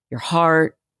function, your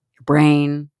heart, your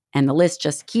brain, and the list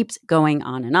just keeps going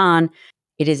on and on.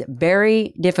 It is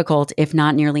very difficult, if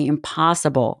not nearly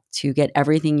impossible, to get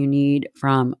everything you need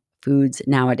from foods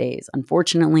nowadays.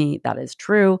 Unfortunately, that is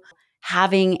true.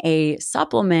 Having a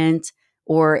supplement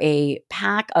or a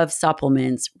pack of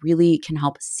supplements really can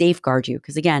help safeguard you.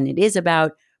 Because again, it is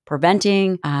about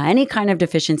preventing any kind of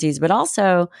deficiencies, but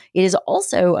it is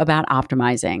also about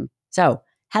optimizing. So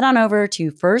head on over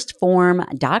to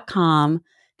firstform.com.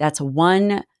 That's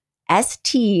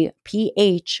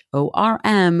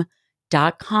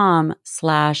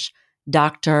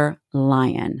StPHORM.com/Dr.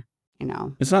 Lion.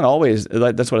 It's not always,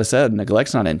 that's what I said,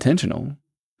 neglect's not intentional.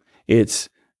 It's,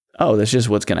 that's just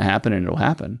what's going to happen and it'll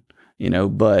happen,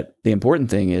 but the important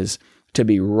thing is to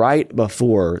be right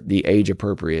before the age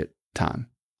appropriate time.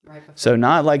 So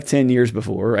not like 10 years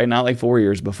before, right? Not like 4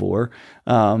 years before.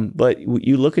 But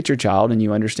you look at your child and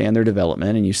you understand their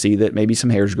development and you see that maybe some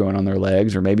hair's growing on their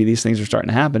legs or maybe these things are starting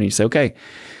to happen. And you say, okay,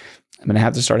 I'm going to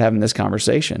have to start having this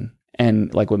conversation.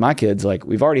 And like with my kids, like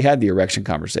we've already had the erection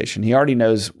conversation. He already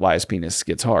knows why his penis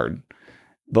gets hard,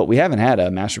 but we haven't had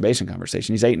a masturbation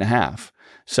conversation. He's 8.5.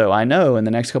 So I know in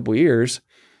the next couple of years,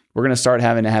 we're going to start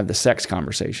having to have the sex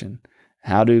conversation.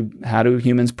 How do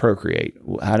humans procreate?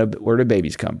 Where do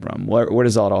babies come from? Where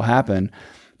does that all happen?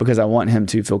 Because I want him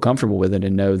to feel comfortable with it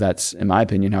and know that's, in my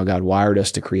opinion, how God wired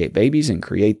us to create babies and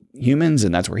create humans,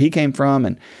 and that's where he came from.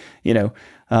 And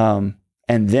and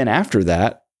then after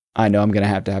that, I know I'm going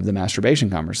to have the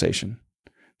masturbation conversation,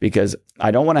 because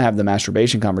I don't want to have the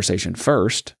masturbation conversation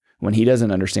first when he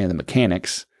doesn't understand the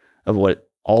mechanics of what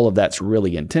all of that's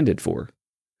really intended for.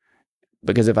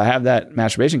 Because if I have that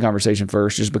masturbation conversation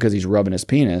first, just because he's rubbing his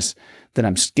penis, then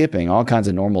I'm skipping all kinds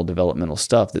of normal developmental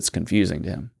stuff that's confusing to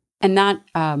him. And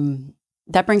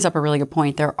that brings up a really good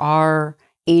point. There are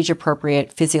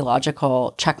age-appropriate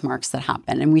physiological check marks that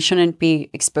happen, and we shouldn't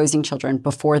be exposing children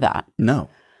before that. No.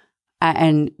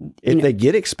 And if they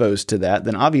get exposed to that,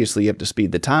 then obviously you have to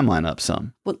speed the timeline up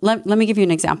some. Well, let me give you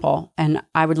an example, and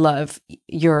I would love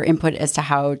your input as to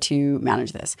how to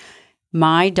manage this.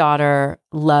 My daughter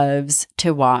loves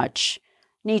to watch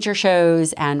nature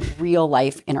shows and real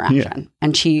life interaction. Yeah.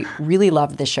 And she really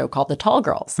loved this show called The Tall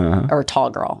Girls, or Tall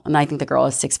Girl. And I think the girl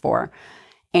is 6'4".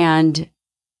 And,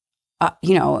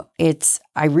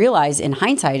 I realize in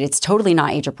hindsight, it's totally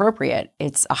not age appropriate.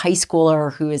 It's a high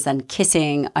schooler who is then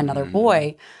kissing another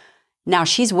boy. Now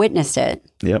she's witnessed it.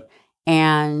 Yep.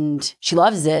 And she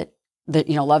loves it,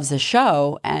 loves the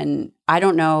show. And I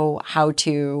don't know how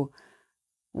to,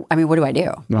 what do I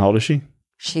do? How old is she?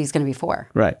 She's going to be 4.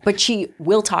 Right. But she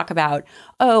will talk about,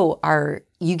 are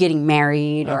you getting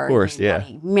married? Of course, yeah.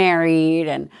 Married.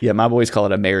 And yeah, my boys call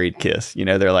it a married kiss.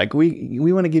 They're like, we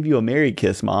want to give you a married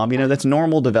kiss, Mom. That's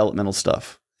normal developmental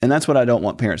stuff. And that's what I don't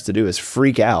want parents to do, is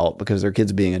freak out because their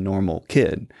kid's being a normal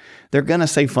kid. They're going to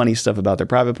say funny stuff about their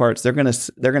private parts. They're going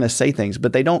to say things,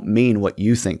 but they don't mean what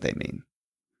you think they mean.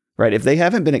 Right? If they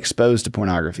haven't been exposed to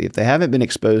pornography, if they haven't been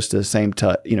exposed to the same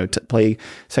play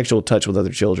sexual touch with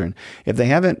other children, if they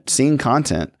haven't seen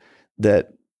content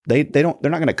that they're not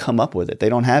going to come up with it. They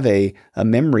don't have a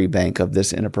memory bank of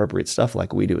this inappropriate stuff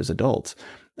like we do as adults.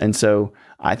 And so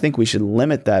I think we should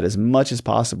limit that as much as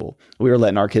possible. We were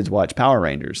letting our kids watch Power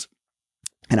Rangers.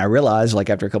 And I realized,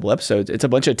 after a couple episodes, it's a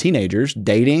bunch of teenagers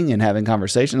dating and having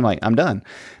conversations. I'm like, I'm done.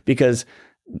 Because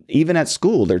even at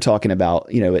school, they're talking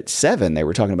about, at 7, they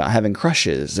were talking about having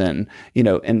crushes and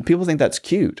people think that's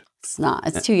cute. It's not.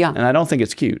 It's too young. And I don't think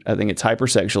it's cute. I think it's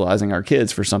hypersexualizing our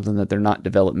kids for something that they're not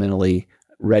developmentally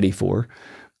ready for.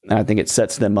 And I think it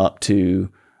sets them up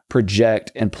to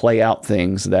project and play out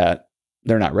things that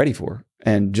they're not ready for.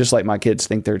 And just like my kids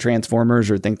think they're Transformers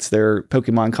or thinks they're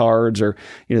Pokemon cards or,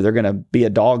 they're going to be a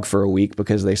dog for a week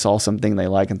because they saw something they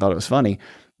like and thought it was funny.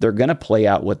 They're going to play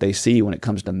out what they see when it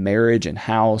comes to marriage and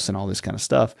house and all this kind of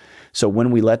stuff. So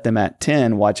when we let them at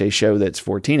 10 watch a show that's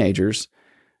for teenagers,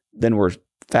 then we're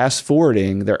fast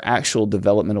forwarding their actual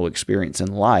developmental experience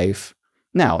in life.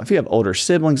 Now, if you have older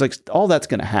siblings, all that's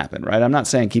going to happen, right? I'm not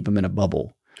saying keep them in a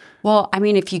bubble. Well,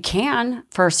 if you can,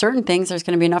 for certain things, there's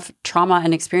going to be enough trauma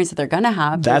and experience that they're going to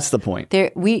have. That's the point.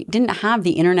 We didn't have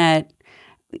the internet,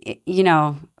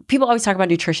 people always talk about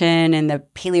nutrition and the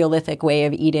Paleolithic way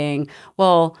of eating.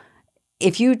 Well,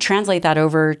 if you translate that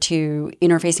over to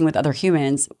interfacing with other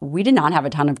humans, we did not have a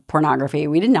ton of pornography.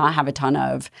 We did not have a ton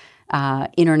of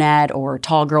internet or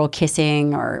tall girl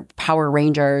kissing or Power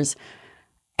Rangers.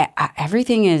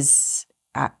 Everything is,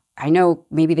 I know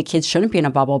maybe the kids shouldn't be in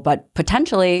a bubble, but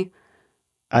potentially.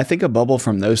 I think a bubble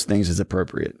from those things is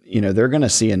appropriate. They're going to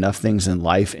see enough things in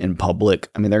life in public.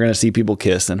 They're going to see people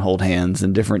kiss and hold hands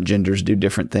and different genders do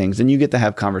different things. And you get to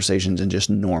have conversations in just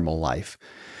normal life.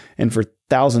 And for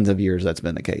thousands of years, that's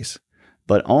been the case.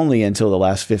 But only until the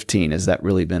last 15 has that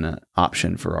really been an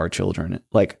option for our children.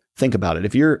 Think about it.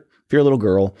 If you're a little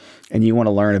girl and you want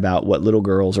to learn about what little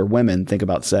girls or women think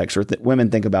about sex or women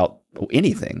think about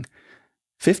anything,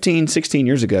 15, 16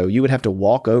 years ago, you would have to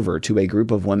walk over to a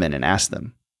group of women and ask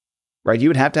them. Right? You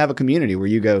would have to have a community where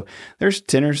you go, there's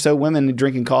 10 or so women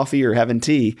drinking coffee or having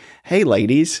tea. Hey,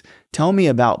 ladies, tell me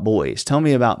about boys. Tell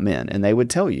me about men. And they would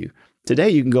tell you. Today,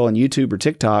 you can go on YouTube or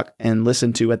TikTok and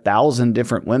listen to 1,000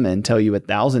 different women tell you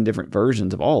 1,000 different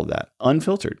versions of all of that,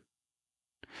 unfiltered.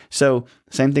 So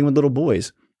same thing with little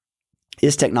boys.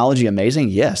 Is technology amazing?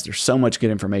 Yes, there's so much good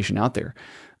information out there.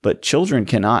 But children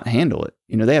cannot handle it.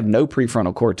 They have no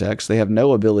prefrontal cortex. They have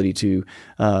no ability to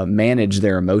manage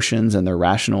their emotions and their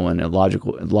rational and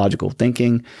logical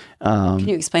thinking. Can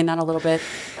you explain that a little bit?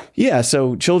 Yeah.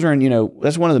 So children,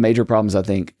 that's one of the major problems I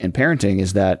think in parenting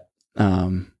is that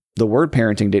the word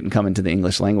parenting didn't come into the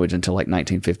English language until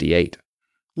 1958.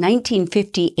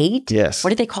 1958? Yes. What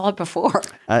did they call it before?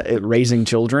 Raising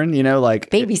children,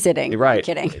 babysitting. Right. I'm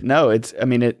kidding. No,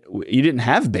 you didn't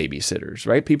have babysitters,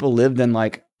 right? People lived in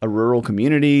a rural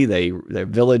community. Their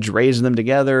village raised them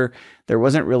together. There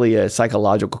wasn't really a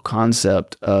psychological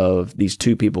concept of these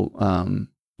two people.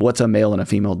 What's a male and a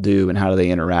female do and how do they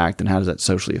interact and how does that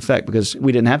socially affect? Because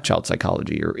we didn't have child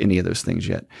psychology or any of those things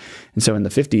yet. And so in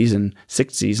the 50s and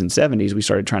 60s and 70s, we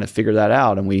started trying to figure that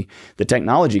out. And the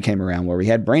technology came around where we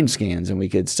had brain scans and we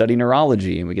could study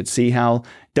neurology and we could see how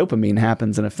dopamine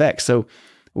happens and affects. So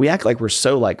we act like we're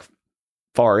so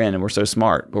far in and we're so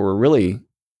smart, but we're really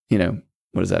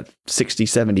what is that, 60,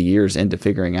 70 years into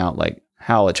figuring out like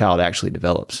how a child actually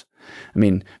develops. I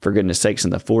mean, for goodness sakes,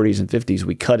 in the 40s and 50s,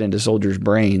 we cut into soldiers'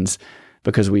 brains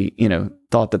because we,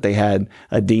 thought that they had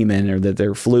a demon or that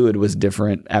their fluid was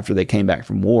different after they came back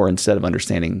from war, instead of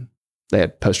understanding they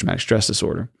had post-traumatic stress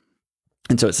disorder.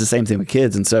 And so it's the same thing with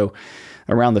kids. And so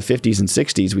around the 50s and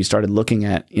 60s, we started looking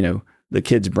at, the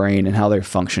kid's brain and how they're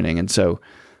functioning. And so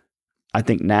I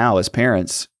think now as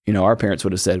parents, our parents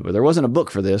would have said, well, there wasn't a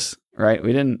book for this, right?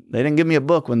 They didn't give me a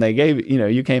book when they gave,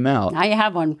 you came out. Now you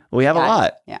have one. We have a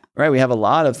lot, yeah. Right? We have a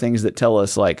lot of things that tell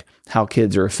us like how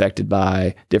kids are affected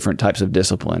by different types of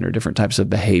discipline or different types of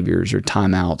behaviors or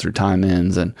timeouts or time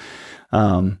ins. And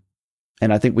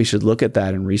I think we should look at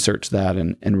that and research that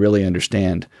and really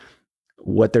understand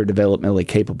what they're developmentally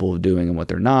capable of doing and what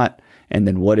they're not, and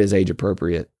then what is age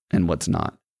appropriate and what's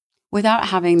not. Without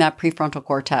having that prefrontal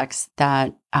cortex,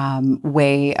 that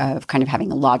way of kind of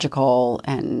having a logical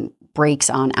and brakes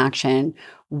on action,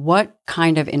 what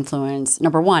kind of influence,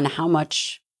 number one, how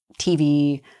much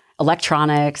TV,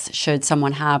 electronics should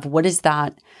someone have? What is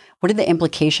that? What are the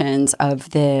implications of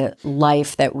the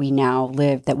life that we now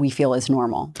live that we feel is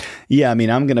normal? Yeah, I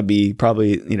mean, I'm going to be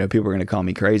probably, people are going to call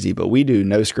me crazy, but we do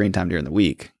no screen time during the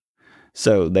week.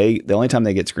 So the only time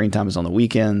they get screen time is on the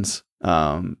weekends.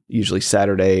 Usually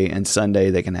Saturday and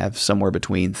Sunday, they can have somewhere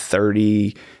between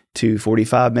 30 to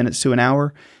 45 minutes to an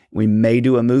hour. We may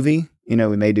do a movie,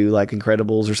 we may do like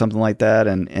Incredibles or something like that.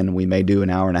 And we may do an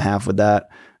hour and a half with that.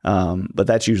 But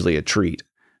that's usually a treat.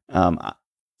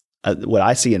 What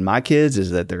I see in my kids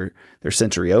is that they're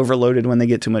sensory overloaded when they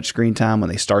get too much screen time. When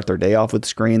they start their day off with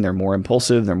screen, they're more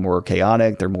impulsive, they're more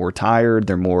chaotic, they're more tired,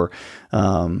 they're more,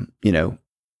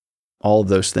 all of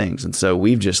those things. And so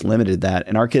we've just limited that,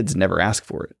 and our kids never ask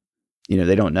for it.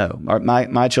 They don't know.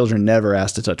 My children never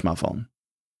ask to touch my phone.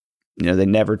 They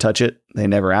never touch it. They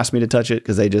never ask me to touch it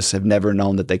because they just have never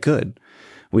known that they could.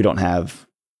 We don't have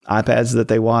iPads that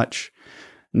they watch.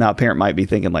 Now, a parent might be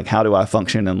thinking like, how do I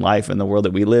function in life in the world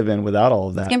that we live in without all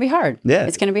of that? It's going to be hard. Yeah.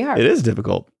 It's going to be hard. It is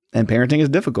difficult. And parenting is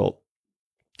difficult.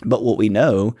 But what we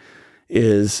know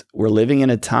is we're living in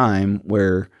a time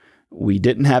where we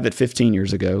didn't have it 15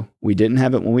 years ago. We didn't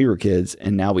have it when we were kids.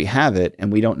 And now we have it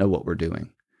and we don't know what we're doing.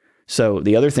 So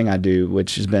the other thing I do,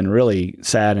 which has been really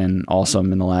sad and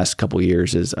awesome in the last couple of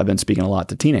years, is I've been speaking a lot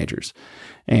to teenagers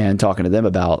and talking to them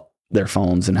about their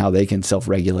phones and how they can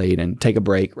self-regulate and take a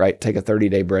break, right? Take a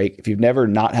 30-day break. If you've never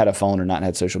not had a phone or not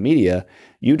had social media,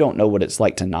 you don't know what it's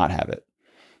like to not have it.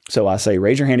 So I say,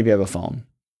 raise your hand if you have a phone,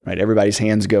 right? Everybody's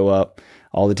hands go up,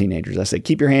 all the teenagers. I say,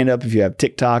 keep your hand up if you have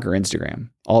TikTok or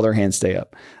Instagram. All their hands stay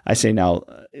up. I say, now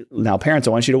parents,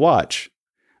 I want you to watch.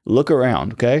 Look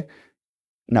around, okay?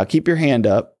 Now keep your hand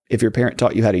up if your parent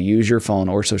taught you how to use your phone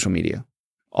or social media.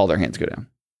 All their hands go down.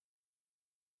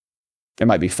 There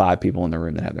might be 5 people in the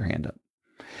room that have their hand up.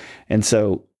 And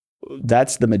so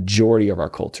that's the majority of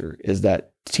our culture, is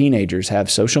that teenagers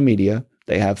have social media,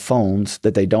 they have phones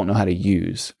that they don't know how to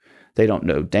use. They don't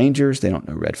know dangers, they don't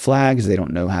know red flags, they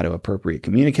don't know how to appropriately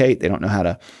communicate, they don't know how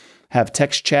to have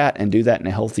text chat and do that in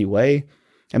a healthy way.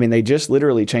 I mean, they just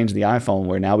literally changed the iPhone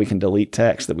where now we can delete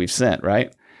texts that we've sent,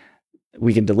 right?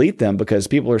 We can delete them because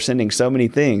people are sending so many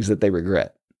things that they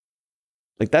regret.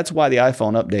 Like, that's why the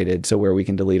iPhone updated so where we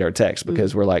can delete our text,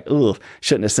 because we're like, oh,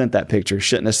 shouldn't have sent that picture,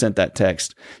 shouldn't have sent that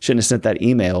text, shouldn't have sent that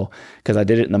email because I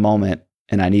did it in the moment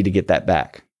and I need to get that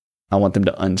back. I want them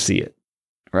to unsee it,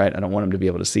 right? I don't want them to be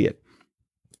able to see it.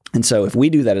 And so if we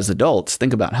do that as adults,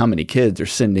 think about how many kids are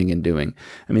sending and doing.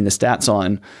 I mean, the stats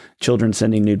on children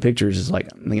sending nude pictures is like,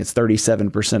 I think it's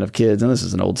 37% of kids, and this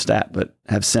is an old stat, but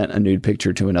have sent a nude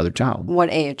picture to another child.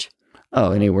 What age?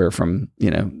 Oh, anywhere from,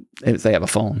 if they have a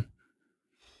phone.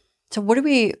 So what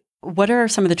are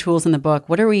some of the tools in the book?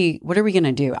 What are we going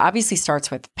to do? Obviously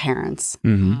starts with parents,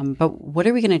 but what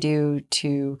are we going to do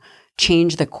to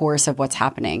change the course of what's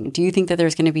happening? Do you think that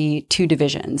there's going to be 2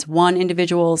 divisions? One,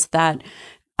 individuals that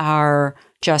are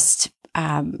just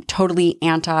totally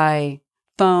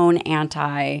anti-phone,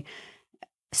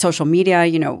 anti-social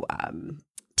media.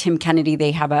 Tim Kennedy,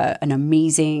 they have an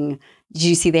amazing, did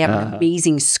you see they have an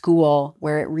amazing school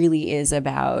where it really is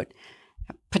about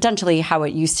potentially how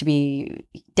it used to be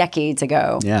decades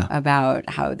ago, about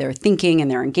how they're thinking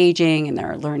and they're engaging and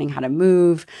they're learning how to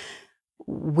move.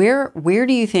 Where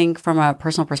do you think, from a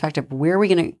personal perspective, where are we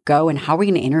going to go and how are we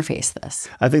going to interface this?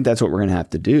 I think that's what we're going to have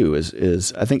to do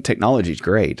is I think technology is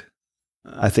great.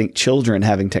 I think children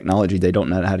having technology they don't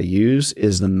know how to use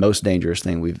is the most dangerous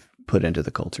thing we've put into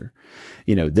the culture.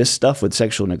 This stuff with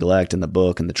sexual neglect in the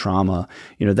book and the trauma,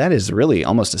 that is really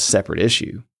almost a separate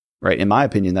issue. right? In my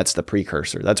opinion, that's the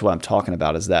precursor. That's what I'm talking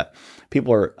about is that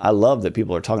I love that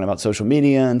people are talking about social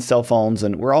media and cell phones,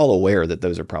 and we're all aware that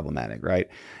those are problematic, right?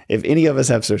 If any of us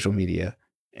have social media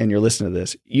and you're listening to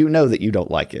this, you know that you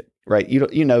don't like it, right?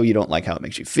 You know you don't like how it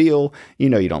makes you feel. You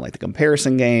know you don't like the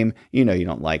comparison game. You know you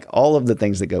don't like all of the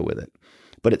things that go with it.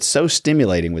 But it's so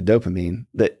stimulating with dopamine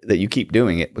that you keep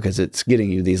doing it because it's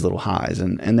getting you these little highs.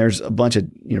 And there's a bunch of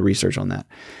research on that.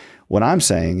 What I'm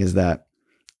saying is that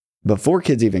before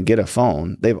kids even get a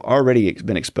phone, they've already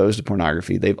been exposed to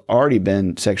pornography. They've already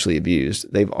been sexually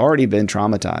abused. They've already been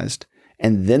traumatized.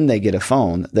 And then they get a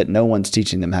phone that no one's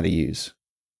teaching them how to use,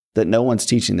 that no one's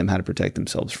teaching them how to protect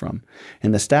themselves from.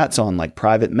 And the stats on like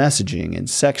private messaging and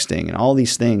sexting and all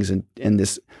these things in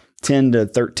this 10 to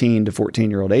 13 to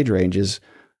 14-year-old age range is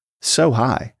so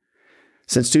high.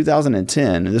 Since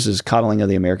 2010, and this is Coddling of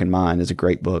the American Mind is a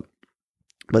great book,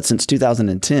 but since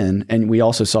 2010, and we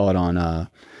also saw it on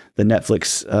the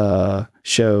Netflix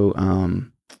show,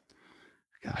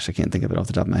 gosh, I can't think of it off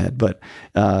the top of my head, but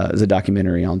it's a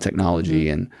documentary on technology.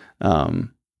 And,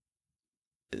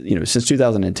 since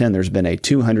 2010, there's been a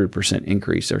 200%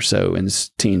 increase or so in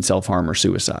teen self-harm or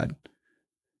suicide.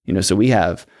 So we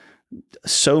have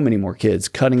so many more kids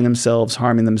cutting themselves,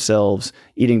 harming themselves,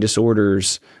 eating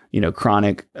disorders,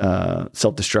 chronic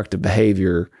self-destructive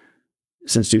behavior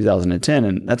since 2010.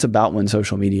 And that's about when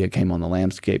social media came on the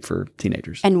landscape for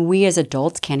teenagers. And we as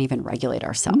adults can't even regulate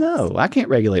ourselves. No, I can't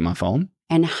regulate my phone.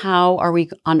 And how are we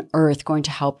on earth going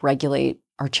to help regulate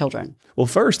our children? Well,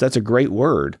 first, that's a great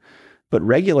word. But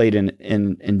regulate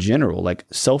in general, like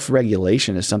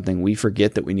self-regulation is something we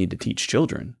forget that we need to teach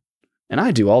children. And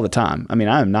I do all the time. I mean,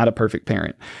 I am not a perfect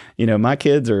parent. My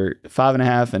kids are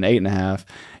 5.5 and 8.5,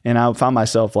 and I find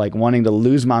myself like wanting to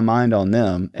lose my mind on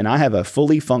them. And I have a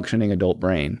fully functioning adult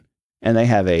brain, and they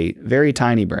have a very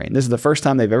tiny brain. This is the first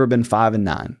time they've ever been 5 and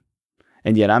 9.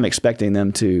 And yet I'm expecting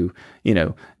them to,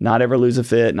 not ever lose a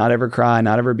fit, not ever cry,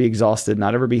 not ever be exhausted,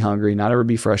 not ever be hungry, not ever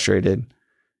be frustrated.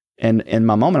 And in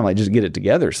my moment, I'm like, just get it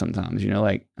together sometimes,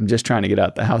 like I'm just trying to get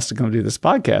out the house to come do this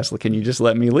podcast. Like, can you just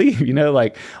let me leave?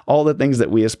 Like all the things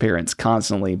that we as parents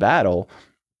constantly battle.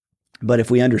 But if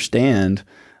we understand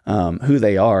who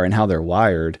they are and how they're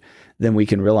wired, then we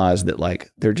can realize that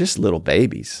like, they're just little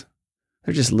babies.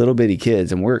 They're just little bitty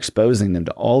kids. And we're exposing them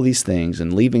to all these things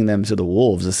and leaving them to the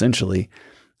wolves essentially.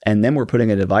 And then we're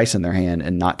putting a device in their hand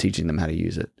and not teaching them how to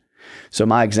use it. So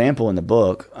my example in the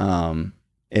book,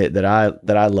 that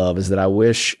I love is that I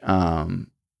wish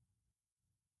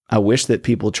that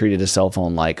people treated a cell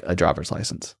phone like a driver's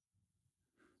license.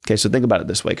 Okay, so think about it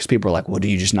this way, because people are like, well, do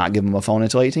you just not give them a phone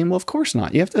until 18? Well, of course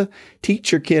not. You have to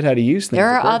teach your kid how to use things. There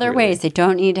are other ways. They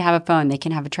don't need to have a phone. They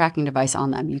can have a tracking device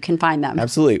on them. You can find them.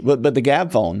 Absolutely. But the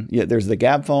Gab phone, there's the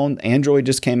Gab phone. Android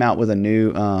just came out with a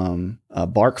new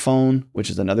Bark phone, which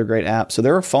is another great app. So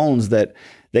there are phones that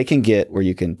they can get where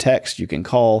you can text, you can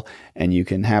call, and you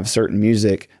can have certain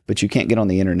music, but you can't get on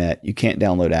the internet. You can't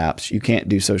download apps. You can't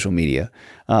do social media.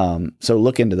 So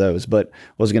look into those. But what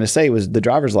I was going to say was the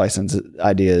driver's license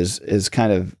idea is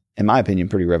kind of, in my opinion,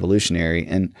 pretty revolutionary.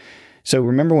 And so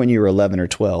remember when you were 11 or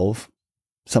 12,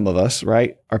 some of us,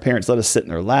 right? Our parents let us sit in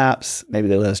their laps. Maybe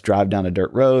they let us drive down a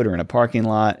dirt road or in a parking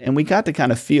lot. And we got to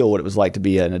kind of feel what it was like to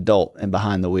be an adult and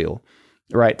behind the wheel.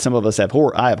 Right. Some of us have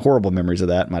I have horrible memories of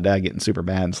that. My dad getting super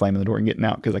mad and slamming the door and getting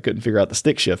out because I couldn't figure out the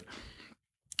stick shift.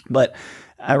 But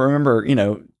I remember,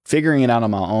 figuring it out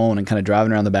on my own and kind of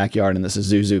driving around the backyard in this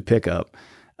Isuzu pickup.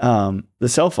 The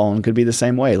cell phone could be the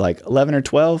same way. Like 11 or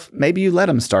 12, maybe you let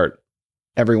them start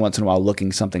every once in a while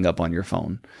looking something up on your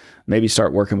phone. Maybe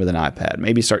start working with an iPad.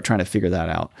 Maybe start trying to figure that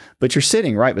out. But you're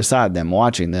sitting right beside them,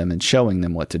 watching them and showing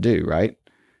them what to do, right?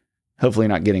 Hopefully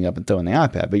not getting up and throwing the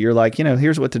iPad, but you're like,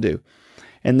 here's what to do.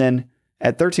 And then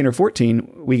at 13 or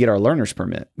 14, we get our learner's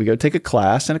permit. We go take a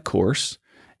class and a course,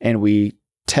 and we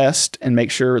test and make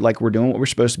sure like we're doing what we're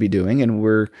supposed to be doing, and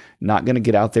we're not going to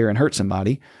get out there and hurt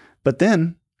somebody. But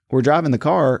then we're driving the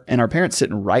car, and our parents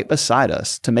sitting right beside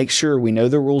us to make sure we know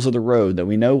the rules of the road, that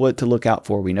we know what to look out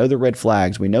for. We know the red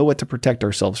flags. We know what to protect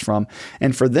ourselves from.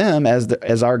 And for them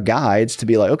as our guides to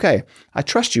be like, okay, I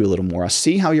trust you a little more. I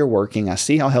see how you're working. I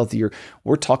see how healthy you're.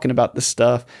 We're talking about this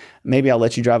stuff. Maybe I'll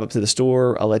let you drive up to the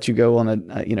store. I'll let you go on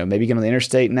maybe get on the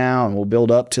interstate now, and we'll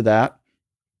build up to that.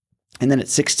 And then at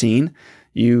 16,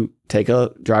 you take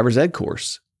a driver's ed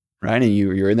course. Right. And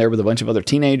you're in there with a bunch of other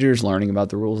teenagers learning about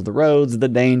the rules of the roads, the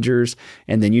dangers.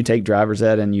 And then you take driver's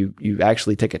ed and you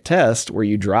actually take a test where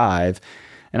you drive.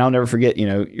 And I'll never forget,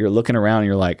 you're looking around and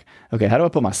you're like, okay, how do I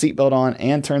put my seatbelt on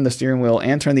and turn the steering wheel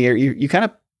and turn the air? You kind of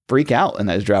freak out in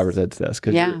those driver's ed tests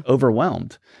because you're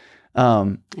overwhelmed.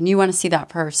 And you want to see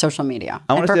that for social media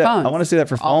I and want for to see phones. that, I want to see that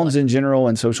for phones in general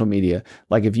and social media.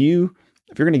 Like if you're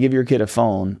going to give your kid a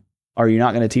phone, are you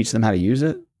not going to teach them how to use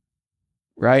it?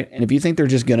 Right? And if you think they're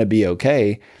just going to be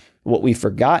okay, what we've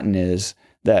forgotten is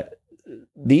that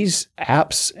these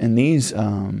apps and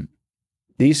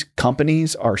these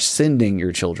companies are sending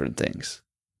your children things.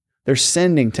 They're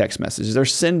sending text messages. They're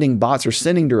sending bots. They're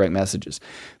sending direct messages.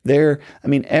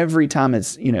 Every time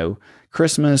it's,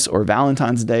 Christmas or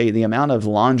Valentine's Day, the amount of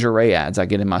lingerie ads I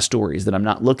get in my stories that I'm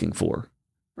not looking for,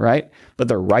 right? But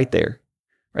they're right there,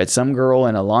 right? Some girl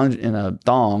in a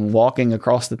thong walking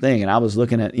across the thing, and I was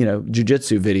looking at,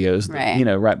 jujitsu videos, right.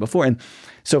 Right before. And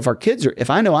so if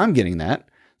I know I'm getting that,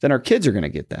 then our kids are going to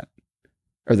get that.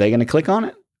 Are they going to click on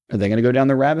it? Are they going to go down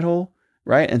the rabbit hole,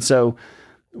 right? And so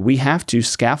we have to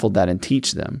scaffold that and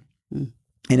teach them.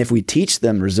 And if we teach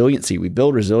them resiliency, we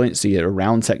build resiliency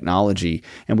around technology,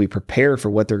 and we prepare for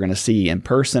what they're going to see in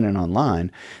person and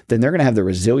online, then they're going to have the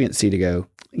resiliency to go,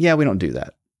 yeah, we don't do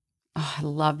that. Oh, I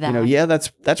love that. Yeah,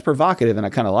 that's provocative, and I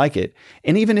kind of like it.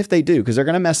 And even if they do, because they're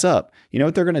going to mess up, you know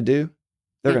what they're going to do?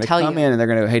 They're going to come in and they're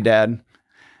going to go, hey, Dad,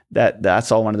 I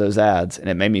saw one of those ads, and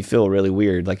it made me feel really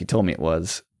weird, like you told me it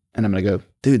was. And I'm going to go,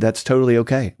 dude, that's totally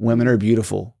okay. Women are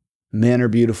beautiful. Men are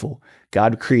beautiful.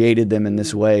 God created them in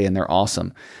this way, and they're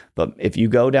awesome. But if you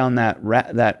go down that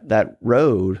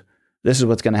road, this is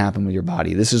what's going to happen with your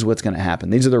body. This is what's going to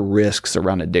happen. These are the risks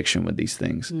around addiction with these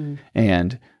things.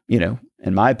 And,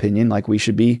 in my opinion, like we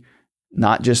should be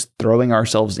not just throwing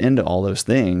ourselves into all those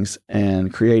things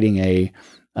and creating a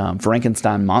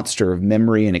Frankenstein monster of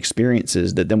memory and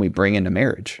experiences that then we bring into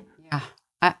marriage.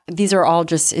 Yeah. These are all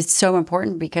it's so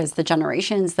important, because the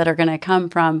generations that are going to come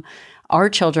from our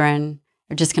children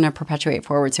are just going to perpetuate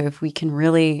forward. So if we can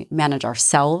really manage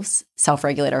ourselves,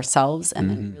 self-regulate ourselves, and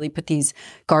then really put these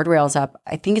guardrails up,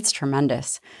 I think it's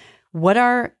tremendous. What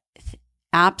are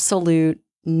absolute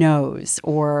no's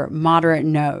or moderate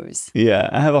no's? Yeah,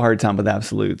 I have a hard time with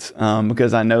absolutes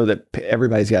because I know that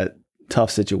everybody's got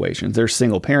tough situations. There's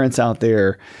single parents out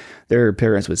there. There are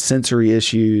parents with sensory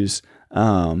issues.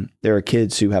 There are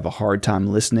kids who have a hard time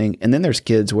listening. And then there's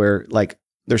kids where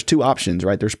there's two options,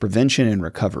 right? There's prevention and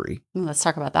recovery. Let's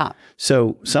talk about that.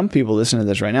 So some people listening to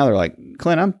this right now, they're like,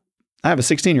 Clint, I have a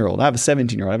 16-year-old, I have a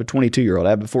 17-year-old, I have a 22-year-old, I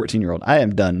have a 14-year-old. I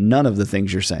have done none of the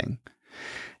things you're saying.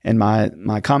 And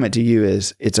my comment to you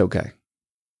is, it's okay.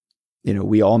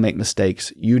 We all make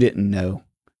mistakes. You didn't know.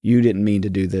 You didn't mean to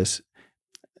do this.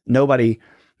 Nobody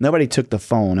took the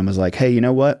phone and was like, hey, you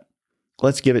know what?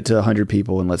 Let's give it to 100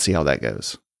 people and let's see how that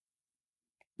goes.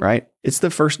 Right? It's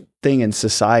the first thing in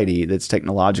society that's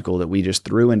technological that we just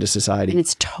threw into society. And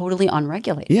it's totally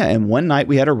unregulated. Yeah. And one night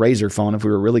we had a Razor phone if we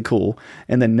were really cool.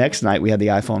 And the next night we had the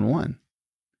iPhone 1.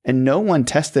 And no one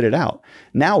tested it out.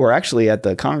 Now we're actually at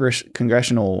the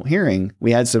congressional hearing.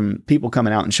 We had some people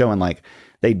coming out and showing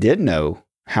they did know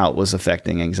how it was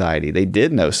affecting anxiety. They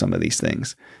did know some of these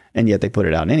things, and yet they put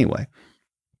it out anyway.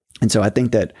 And so I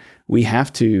think that we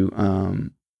have to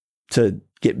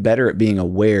get better at being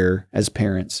aware as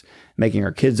parents, making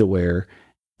our kids aware.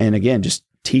 And again, just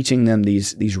teaching them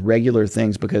these regular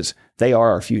things, because they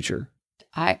are our future.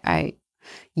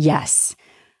 Yes.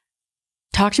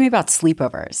 Talk to me about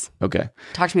sleepovers. Okay.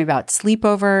 Talk to me about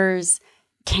sleepovers,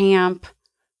 camp.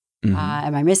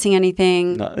 Am I missing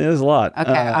anything? No, there's a lot.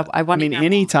 Okay. I want to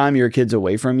anytime your kid's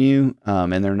away from you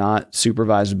and they're not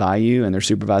supervised by you and they're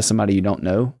supervised somebody you don't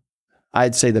know,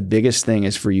 I'd say the biggest thing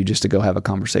is for you just to go have a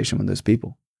conversation with those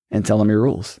people and tell them your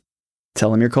rules,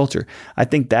 tell them your culture. I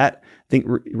think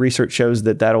research shows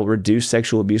that that'll reduce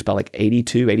sexual abuse by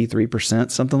 82,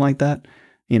 83%, something like that.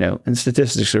 And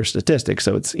statistics are statistics.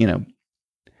 So it's,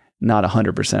 not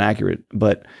 100% accurate.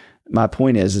 But my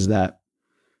point is that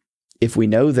if we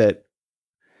know that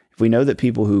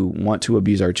people who want to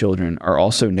abuse our children are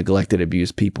also neglected,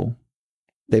 abused people,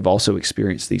 they've also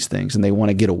experienced these things and they want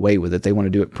to get away with it. They want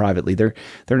to do it privately. They're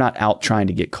not out trying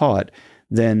to get caught.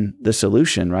 Then the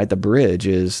solution, right? The bridge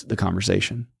is the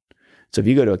conversation. So if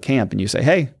you go to a camp and you say,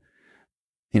 hey,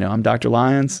 I'm Dr.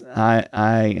 Lyons.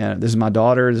 This is my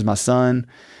daughter. This is my son.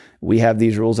 We have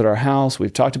these rules at our house.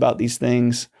 We've talked about these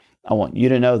things. I want you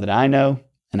to know that I know,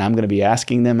 and I'm going to be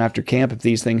asking them after camp if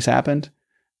these things happened.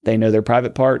 They know their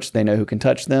private parts. They know who can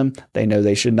touch them. They know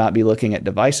they should not be looking at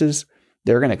devices.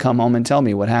 They're going to come home and tell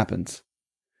me what happens.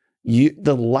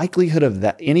 The likelihood of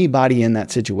that anybody in that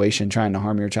situation trying to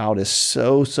harm your child is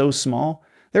so small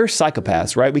They're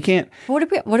psychopaths, right? We can't What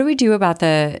do we do about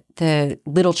the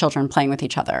little children playing with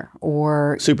each other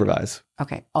or supervise.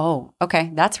 Okay. Oh,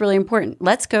 okay. That's really important.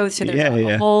 Let's go through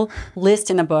a whole list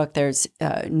in the book. There's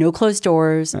no closed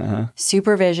doors,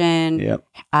 supervision. Yep.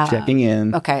 Checking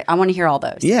in. Okay. I want to hear all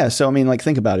those. Yeah. So, I mean, like,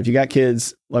 think about it. If you got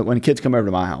kids, like when kids come over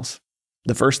to my house,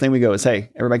 the first thing we go is, hey,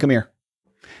 everybody come here.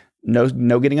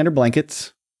 No getting under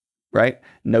blankets, right?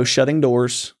 No shutting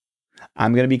doors.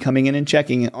 I'm going to be coming in and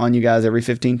checking on you guys every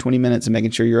 15, 20 minutes and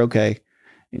making sure you're okay.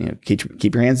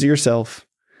 Keep your hands to yourself.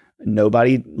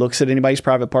 Nobody looks at anybody's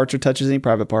private parts or touches any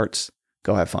private parts.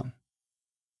 Go have fun.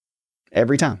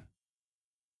 Every time.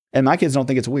 And my kids don't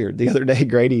think it's weird. The other day,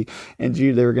 Grady and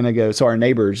Jude, they were going to go. So our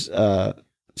neighbors,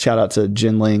 shout out to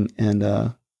Jen Ling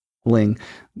and Ling.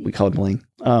 We call him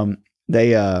Ling.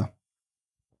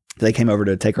 They came over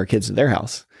to take our kids to their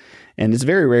house. And it's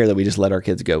very rare that we just let our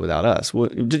kids go without us. Well,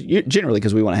 generally,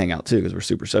 because we want to hang out too, because we're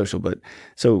super social. But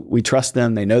so we trust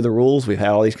them. They know the rules. We've had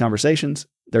all these conversations.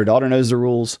 Their daughter knows the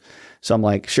rules. So I'm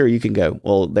like, sure, you can go.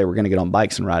 Well, they were going to get on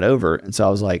bikes and ride over. And so I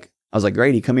was like,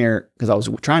 Grady, come here. Because I was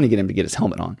trying to get him to get his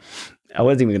helmet on. I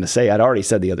wasn't even going to say, I'd already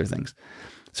said the other things.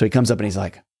 So he comes up and he's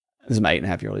like, this is my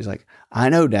 8.5-year-old. He's like, I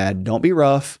know, Dad, don't be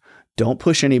rough. Don't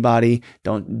push anybody.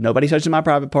 Nobody touches my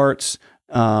private parts.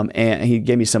 And he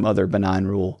gave me some other benign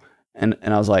rule. And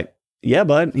I was like, yeah,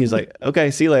 bud. He's like,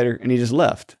 okay, see you later. And he just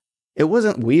left. It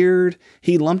wasn't weird.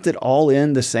 He lumped it all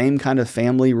in the same kind of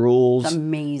family rules. That's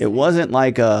amazing. It wasn't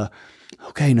like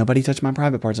okay, nobody touched my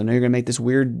private parts. I know you're going to make this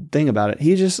weird thing about it.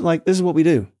 He just like, this is what we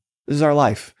do. This is our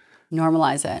life.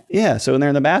 Normalize it. Yeah. So when they're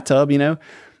in the bathtub,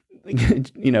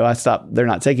 I stopped. They're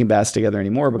not taking baths together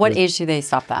anymore. What age do they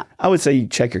stop that? I would say you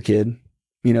check your kid.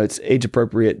 It's age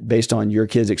appropriate based on your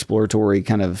kid's exploratory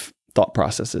kind of thought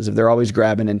processes. If they're always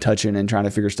grabbing and touching and trying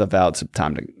to figure stuff out, it's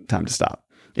time to stop.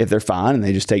 If they're fine and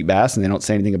they just take baths and they don't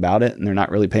say anything about it and they're not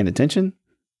really paying attention,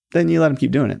 then you let them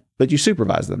keep doing it. But you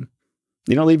supervise them.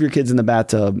 You don't leave your kids in the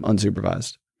bathtub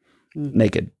unsupervised,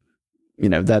 naked.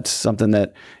 That's something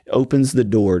that opens the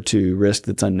door to risk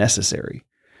that's unnecessary.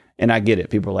 And I get it.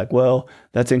 People are like, well,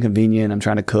 that's inconvenient. I'm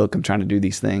trying to cook. I'm trying to do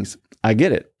these things. I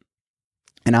get it.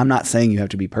 And I'm not saying you have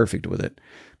to be perfect with it.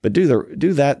 But do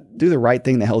the right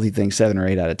thing, the healthy thing 7 or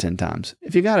 8 out of 10 times.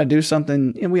 If you got to do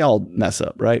something, and we all mess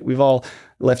up, right? We've all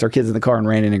left our kids in the car and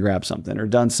ran in and grabbed something or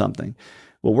done something.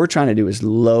 What we're trying to do is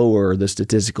lower the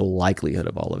statistical likelihood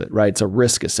of all of it, right? It's a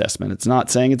risk assessment. It's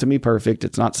not saying it's going to be perfect.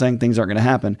 It's not saying things aren't going to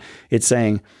happen. It's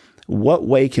saying, what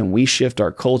way can we shift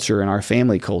our culture and our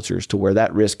family cultures to where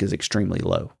that risk is extremely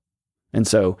low? And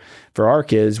so for our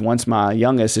kids, once my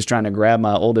youngest is trying to grab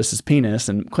my oldest's penis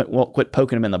and quit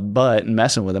poking him in the butt and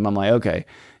messing with him, I'm like, okay,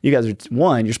 you guys are,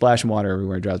 1, you're splashing water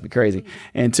everywhere. It drives me crazy.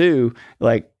 And 2,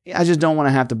 like, I just don't want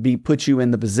to have to put you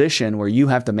in the position where you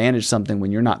have to manage something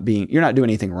when you're not doing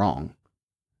anything wrong.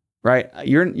 Right?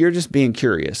 You're just being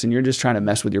curious and you're just trying to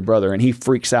mess with your brother, and he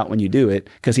freaks out when you do it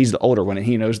because he's the older one and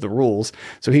he knows the rules.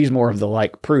 So he's more of the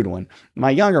like prude one. My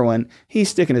younger one, he's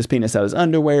sticking his penis out his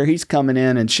underwear. He's coming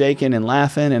in and shaking and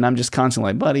laughing. And I'm just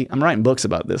constantly like, buddy, I'm writing books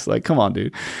about this. Like, come on,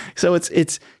 dude. So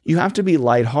it's you have to be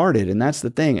lighthearted. And that's the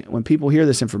thing. When people hear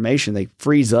this information, they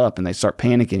freeze up and they start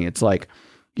panicking. It's like,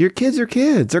 your kids are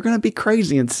kids. They're going to be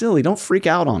crazy and silly. Don't freak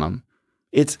out on them.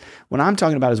 What I'm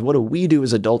talking about is, what do we do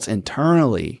as adults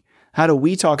internally? How do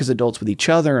we talk as adults with each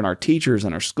other and our teachers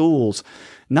and our schools?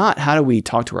 Not how do we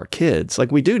talk to our kids?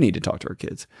 Like, we do need to talk to our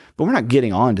kids, but we're not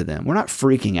getting on to them. We're not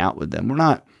freaking out with them. We're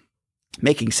not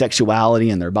making sexuality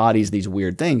and their bodies these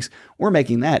weird things. We're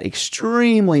making that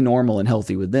extremely normal and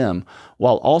healthy with them,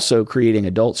 while also creating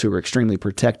adults who are extremely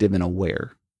protective and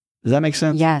aware. Does that make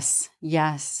sense?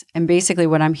 Yes. And basically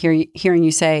what I'm hearing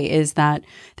you say is that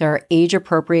there are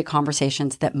age-appropriate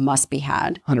conversations that must be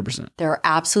had. 100%. There are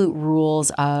absolute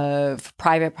rules of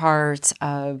private parts,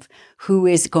 of who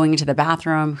is going into the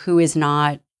bathroom, who is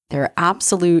not. There are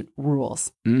absolute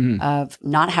rules of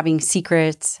not having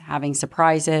secrets, having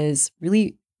surprises,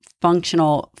 really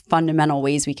functional, fundamental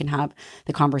ways we can have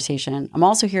the conversation. I'm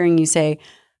also hearing you say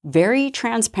very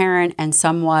transparent and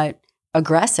somewhat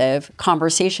aggressive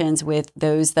conversations with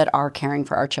those that are caring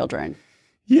for our children.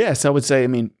 Yes, I would say,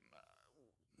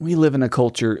 we live in a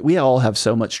culture, we all have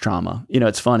so much trauma.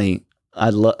 It's funny.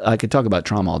 I could talk about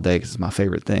trauma all day because it's my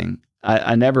favorite thing.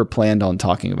 I never planned on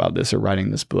talking about this or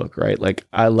writing this book, right? Like,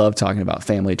 I love talking about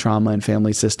family trauma and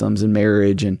family systems and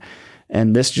marriage.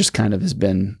 And this just kind of has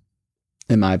been,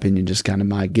 in my opinion, just kind of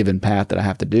my given path that I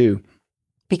have to do.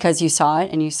 Because you saw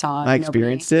it and you saw I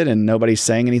experienced it, and nobody's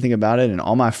saying anything about it. And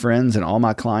all my friends and all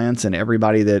my clients and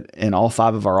everybody that in all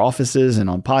 5 of our offices and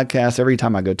on podcasts, every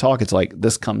time I go talk, it's like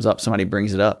this comes up, somebody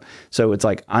brings it up. So it's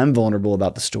like, I'm vulnerable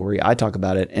about the story. I talk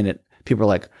about it, and people are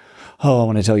like, oh, I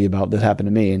want to tell you about this happened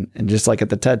to me. And just like at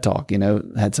the TED Talk,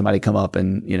 had somebody come up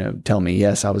and, tell me,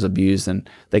 yes, I was abused. And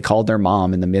they called their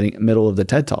mom in the middle of the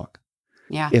TED Talk.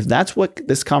 Yeah. If that's what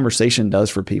this conversation does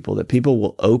for people, that people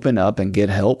will open up and get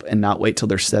help and not wait till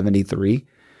they're 73,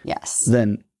 yes,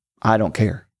 then I don't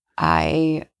care.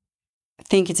 I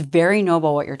think it's very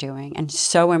noble what you're doing and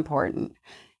so important.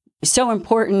 So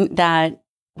important that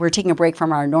we're taking a break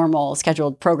from our normal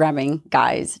scheduled programming,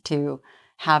 guys, to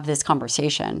have this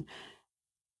conversation.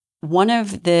 One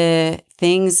of the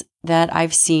things that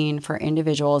I've seen for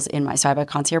individuals so I have a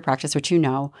concierge practice, which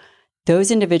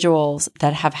those individuals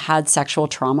that have had sexual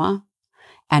trauma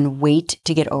and wait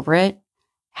to get over it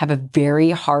have a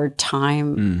very hard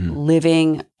time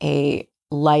living a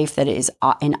life that is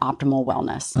in optimal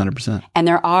wellness. 100%.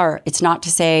 And it's not to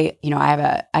say,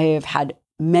 I have had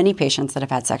many patients that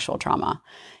have had sexual trauma,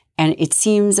 and it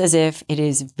seems as if it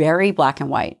is very black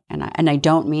and white. And I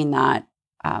don't mean that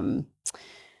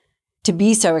to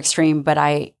be so extreme, but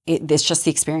it's just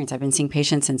the experience. I've been seeing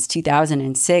patients since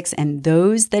 2006, and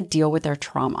those that deal with their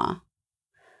trauma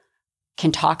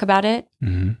can talk about it,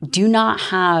 do not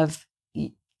have,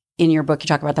 in your book, you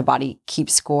talk about the body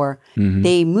keeps score.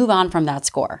 They move on from that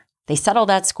score. They settle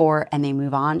that score and they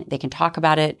move on. They can talk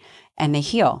about it and they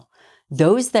heal.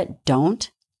 Those that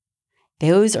don't,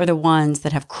 those are the ones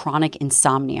that have chronic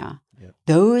insomnia. Yep.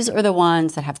 Those are the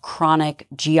ones that have chronic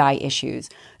GI issues.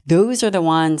 Those are the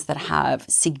ones that have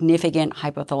significant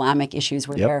hypothalamic issues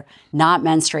where they're not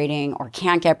menstruating or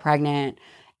can't get pregnant.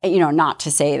 Not to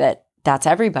say that that's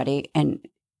everybody. And,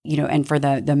 and for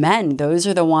the men, those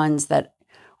are the ones that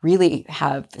really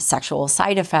have sexual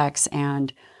side effects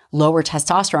and lower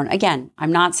testosterone. Again,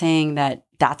 I'm not saying that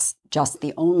that's just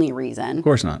the only reason. Of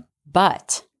course not.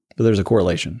 But there's a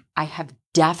correlation. I have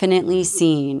definitely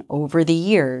seen over the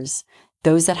years,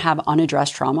 those that have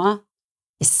unaddressed trauma,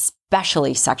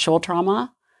 especially sexual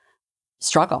trauma,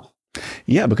 struggle.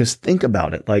 Yeah, because think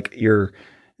about it. Like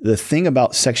the thing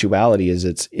about sexuality is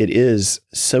it is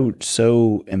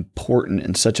so important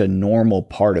and such a normal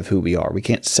part of who we are. We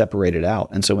can't separate it out.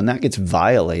 And so when that gets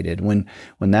violated, when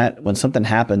something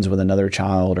happens with another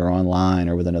child or online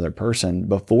or with another person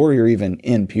before you're even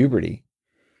in puberty,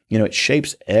 it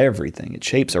shapes everything. It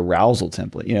shapes arousal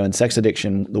template. In sex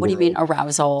addiction. What do you mean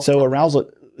arousal? So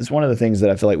arousal is one of the things that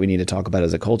I feel like we need to talk about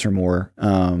as a culture more.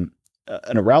 An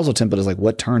arousal template is like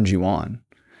what turns you on.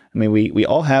 I mean, we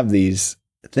all have these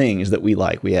things that we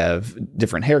like. We have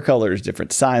different hair colors,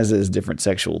 different sizes, different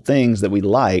sexual things that we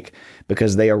like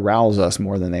because they arouse us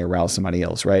more than they arouse somebody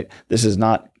else, right? This is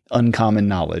not uncommon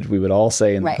knowledge. We would all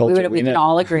say in the culture. We can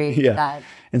all agree that.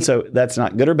 And so that's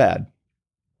not good or bad.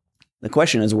 The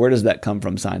question is, where does that come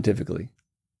from scientifically?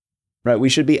 Right? We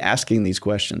should be asking these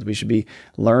questions. We should be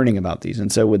learning about these.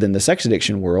 And so within the sex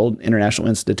addiction world, International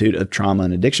Institute of Trauma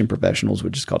and Addiction Professionals,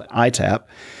 which is called ITAP,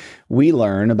 we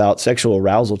learn about sexual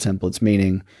arousal templates,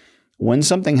 meaning when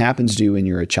something happens to you when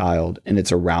you're a child and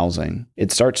it's arousing,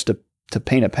 it starts to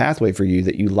paint a pathway for you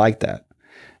that you like that.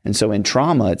 And so in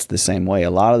trauma, it's the same way. A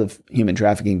lot of the human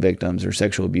trafficking victims or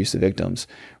sexual abuse victims,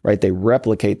 right, they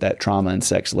replicate that trauma in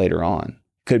sex later on.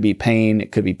 Could be pain.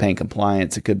 It could be pain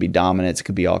compliance. It could be dominance. It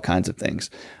could be all kinds of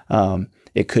things.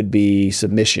 It could be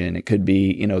submission. It could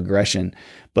be, aggression.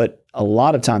 But a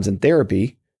lot of times in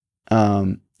therapy,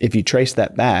 if you trace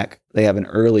that back, they have an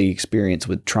early experience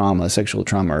with trauma, sexual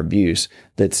trauma or abuse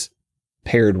that's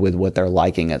paired with what they're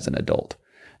liking as an adult.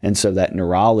 And so that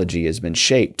neurology has been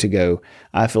shaped to go,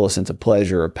 I feel a sense of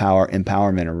pleasure or power,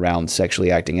 empowerment around sexually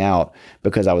acting out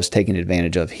because I was taken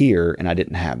advantage of here and I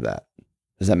didn't have that.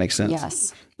 Does that make sense?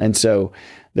 Yes. And so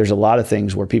there's a lot of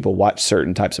things where people watch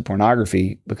certain types of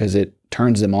pornography because it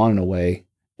turns them on in a way,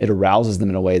 it arouses them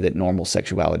in a way that normal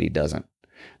sexuality doesn't.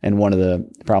 And one of the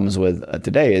problems with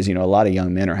today is, a lot of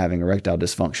young men are having erectile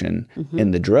dysfunction in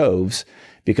the droves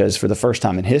because for the first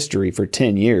time in history, for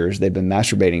 10 years, they've been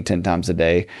masturbating 10 times a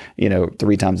day,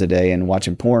 3 times a day and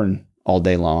watching porn all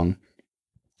day long.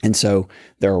 And so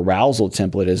their arousal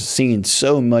template is seeing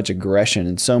so much aggression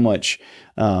and so much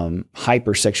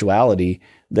hypersexuality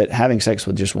that having sex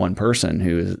with just one person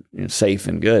who is safe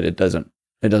and good, it doesn't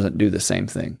do the same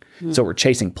thing. So we're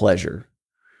chasing pleasure,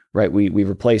 right? We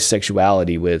replace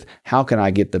sexuality with how can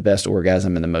I get the best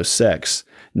orgasm and the most sex,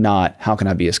 not how can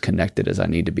I be as connected as I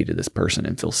need to be to this person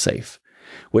and feel safe,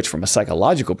 which from a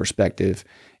psychological perspective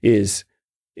is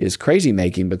crazy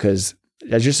making because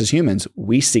just as humans,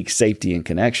 we seek safety and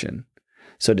connection.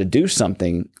 So to do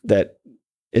something that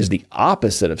is the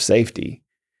opposite of safety,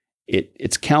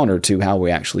 it's counter to how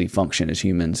we actually function as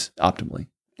humans optimally.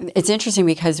 It's interesting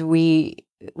because we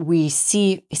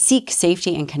seek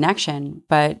safety and connection,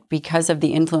 but because of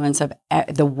the influence of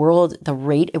the world, the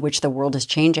rate at which the world is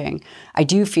changing, I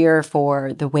do fear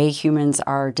for the way humans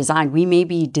are designed. We may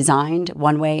be designed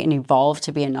one way and evolve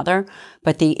to be another,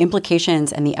 but the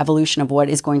implications and the evolution of what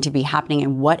is going to be happening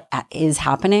and what is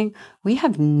happening, we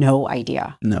have no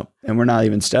idea. No, and we're not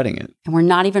even studying it. And we're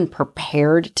not even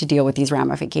prepared to deal with these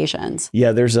ramifications.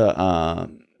 Yeah, there's a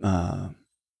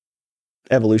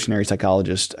evolutionary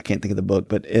psychologist. I can't think of the book,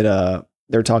 but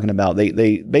they're talking about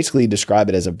they basically describe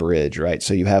it as a bridge, right?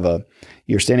 So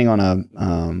you're standing on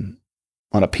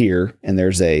a pier, and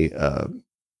there's a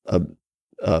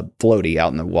floaty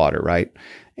out in the water, right?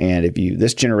 And if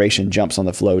this generation jumps on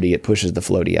the floaty, it pushes the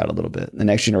floaty out a little bit. The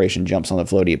next generation jumps on the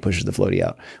floaty, it pushes the floaty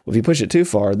out. Well, if you push it too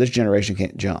far, this generation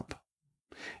can't jump.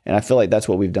 And I feel like that's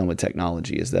what we've done with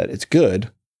technology, is that it's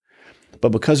good,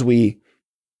 but because we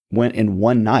went in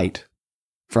one night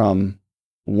from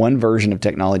one version of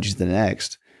technology to the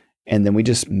next, and then we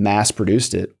just mass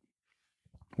produced it,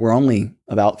 we're only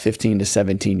about 15 to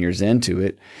 17 years into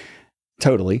it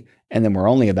totally. And then we're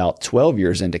only about 12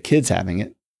 years into kids having it.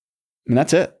 I mean,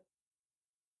 that's it.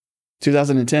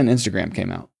 2010, Instagram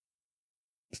came out.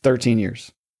 It's 13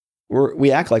 years.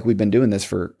 We act like we've been doing this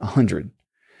for 100,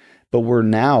 but we're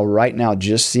right now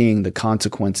just seeing the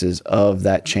consequences of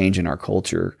that change in our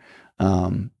culture.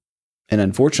 And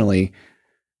unfortunately,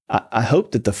 I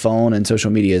hope that the phone and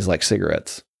social media is like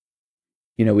cigarettes.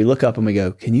 We look up and we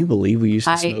go, can you believe we used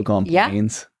to smoke on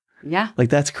planes? Yeah. Like,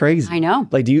 that's crazy. I know.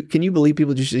 Like, can you believe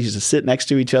people just used to sit next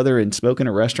to each other and smoke in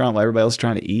a restaurant while everybody else is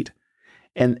trying to eat?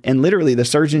 And literally the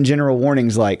Surgeon General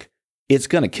warning's like, it's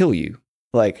going to kill you.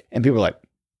 Like, and people are like,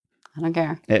 I don't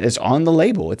care. It's on the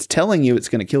label. It's telling you it's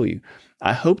going to kill you.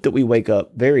 I hope that we wake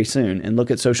up very soon and look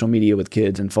at social media with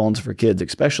kids and phones for kids,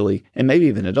 especially, and maybe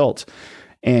even adults,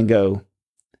 and go,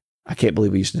 I can't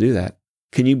believe we used to do that.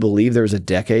 Can you believe there was a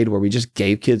decade where we just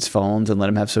gave kids phones and let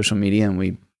them have social media?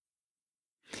 And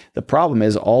the problem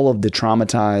is all of the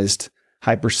traumatized,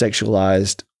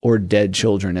 hypersexualized, or dead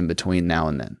children in between now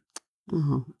and then.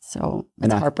 Mm-hmm. So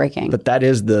it's heartbreaking. But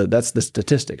that's the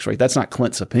statistics, right? That's not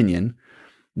Clint's opinion.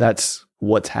 That's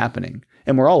what's happening.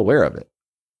 And we're all aware of it,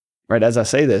 right? As I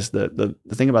say this, the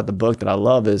thing about the book that I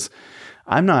love is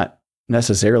I'm not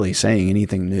necessarily saying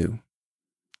anything new.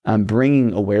 I'm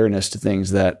bringing awareness to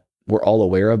things that we're all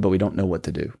aware of, but we don't know what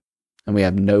to do. And we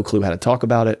have no clue how to talk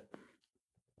about it.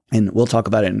 And we'll talk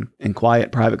about it in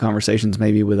quiet, private conversations,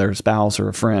 maybe with our spouse or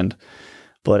a friend.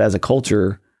 But as a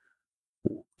culture,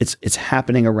 it's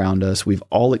happening around us. We've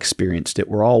all experienced it.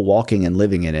 We're all walking and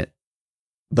living in it.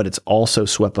 But it's also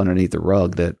swept underneath the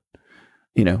rug that,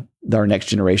 our next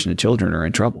generation of children are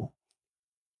in trouble.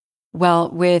 Well,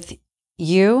 with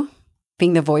you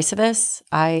being the voice of this,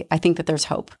 I think that there's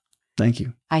hope. Thank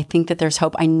you. I think that there's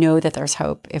hope. I know that there's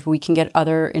hope. If we can get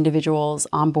other individuals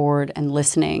on board and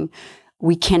listening,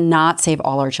 we cannot save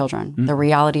all our children. Mm-hmm. The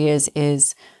reality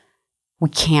is we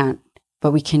can't,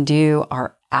 but we can do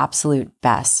our absolute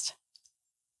best.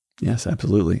 Yes,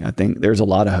 absolutely. I think there's a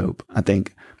lot of hope. I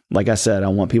think, like I said, I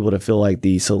want people to feel like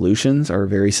the solutions are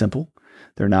very simple.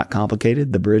 They're not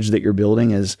complicated. The bridge that you're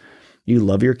building is you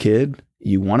love your kid.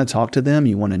 You want to talk to them.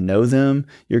 You want to know them.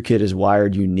 Your kid is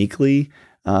wired uniquely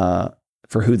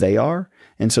for who they are.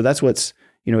 And so that's what's,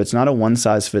 it's not a one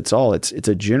size fits all. It's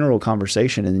a general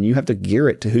conversation, and then you have to gear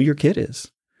it to who your kid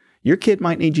is. Your kid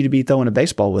might need you to be throwing a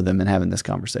baseball with them and having this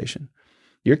conversation.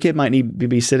 Your kid might need to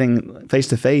be sitting face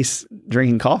to face,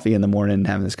 drinking coffee in the morning and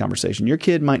having this conversation. Your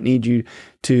kid might need you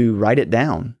to write it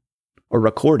down or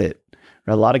record it.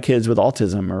 A lot of kids with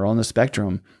autism or on the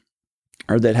spectrum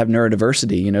or that have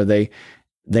neurodiversity,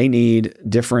 they need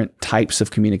different types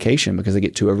of communication because they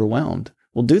get too overwhelmed.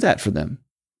 We'll do that for them.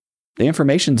 The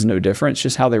information's no different. It's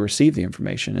just how they receive the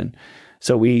information. And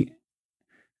so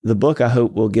the book, I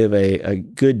hope, will give a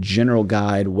good general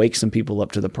guide, wake some people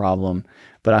up to the problem.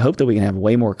 But I hope that we can have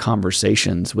way more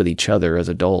conversations with each other as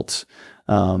adults.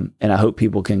 And I hope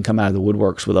people can come out of the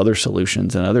woodworks with other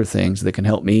solutions and other things that can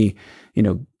help me,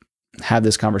 have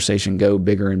this conversation go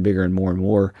bigger and bigger and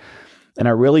more. And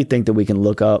I really think that we can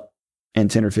look up in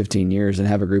 10 or 15 years and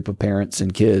have a group of parents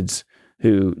and kids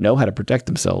who know how to protect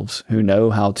themselves, who know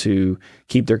how to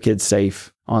keep their kids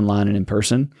safe online and in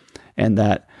person, and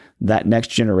that next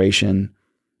generation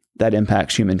that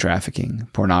impacts human trafficking,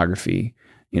 pornography,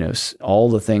 all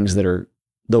the things that are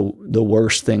the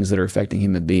worst things that are affecting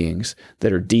human beings,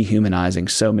 that are dehumanizing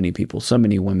so many people, so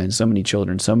many women, so many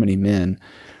children, so many men,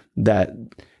 that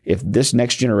if this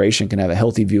next generation can have a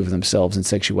healthy view of themselves and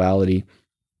sexuality,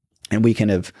 and we can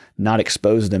have not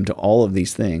exposed them to all of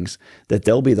these things, that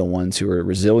they'll be the ones who are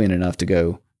resilient enough to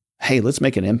go, hey, let's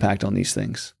make an impact on these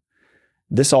things.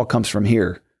 This all comes from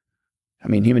here. I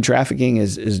mean, human trafficking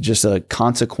is just a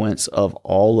consequence of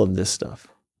all of this stuff.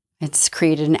 It's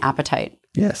created an appetite.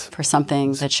 Yes. For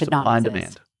something that should supply not and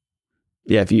exist. demand.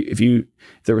 Yeah, if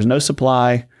there was no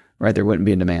supply, right, there wouldn't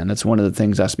be a demand. That's one of the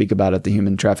things I speak about at the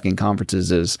human trafficking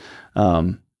conferences is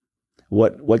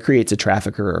what creates a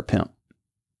trafficker or a pimp?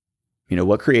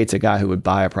 What creates a guy who would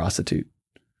buy a prostitute?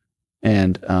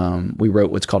 And we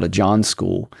wrote what's called a John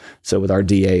School. So with our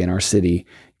DA in our city,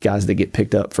 guys that get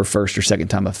picked up for first or second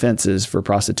time offenses for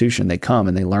prostitution, they come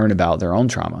and they learn about their own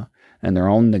trauma and their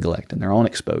own neglect and their own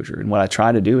exposure. And what I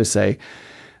try to do is I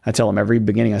tell them every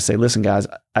beginning, I say, listen, guys,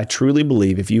 I truly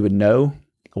believe if you would know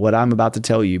what I'm about to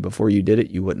tell you before you did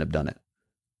it, you wouldn't have done it.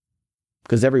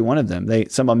 Because every one of them,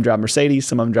 some of them drive Mercedes,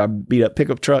 some of them drive beat up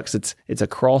pickup trucks. It's a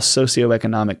cross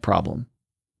socioeconomic problem.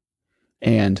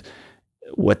 And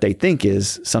what they think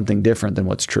is something different than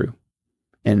what's true.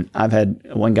 And I've had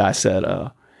one guy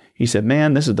he said,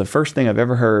 man, this is the first thing I've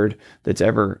ever heard that's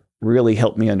ever really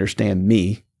helped me understand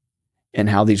me and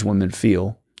how these women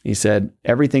feel. He said,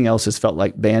 everything else has felt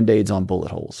like Band-Aids on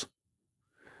bullet holes.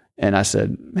 And I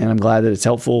said, man, I'm glad that it's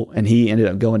helpful. And he ended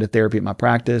up going to therapy at my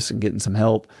practice and getting some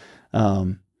help.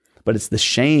 But it's the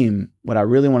shame. What I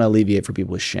really want to alleviate for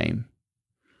people is shame.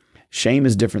 Shame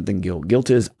is different than guilt. Guilt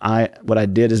is what I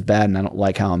did is bad and I don't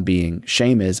like how I'm being.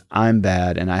 Shame is I'm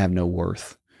bad and I have no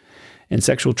worth. And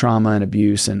sexual trauma and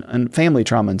abuse and family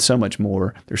trauma and so much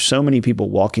more, there's so many people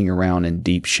walking around in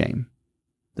deep shame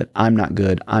that I'm not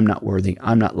good, I'm not worthy,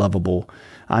 I'm not lovable,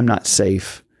 I'm not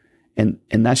safe. And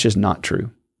that's just not true.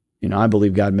 I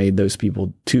believe God made those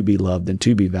people to be loved and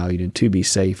to be valued and to be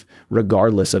safe,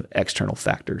 regardless of external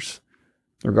factors.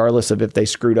 Regardless of if they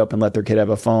screwed up and let their kid have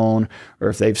a phone, or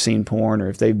if they've seen porn, or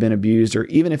if they've been abused, or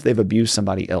even if they've abused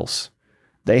somebody else.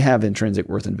 They have intrinsic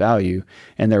worth and value,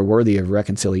 and they're worthy of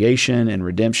reconciliation and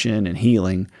redemption and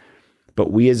healing.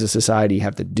 But we as a society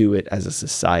have to do it as a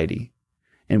society.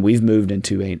 And we've moved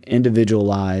into an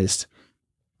individualized,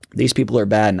 these people are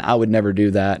bad and I would never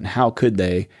do that. And how could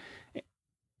they?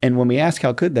 And when we ask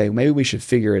how could they, maybe we should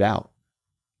figure it out.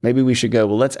 Maybe we should go,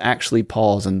 well, let's actually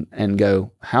pause and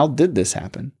go, how did this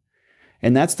happen?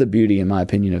 And that's the beauty, in my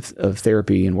opinion, of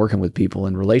therapy and working with people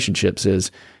and relationships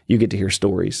is you get to hear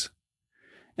stories.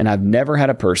 And I've never had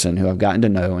a person who I've gotten to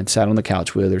know and sat on the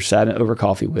couch with or sat over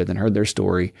coffee with and heard their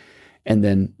story and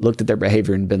then looked at their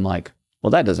behavior and been like,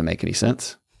 well, that doesn't make any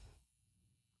sense.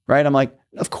 Right? I'm like,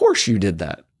 of course you did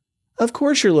that. Of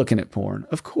course you're looking at porn.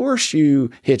 Of course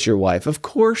you hit your wife. Of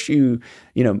course you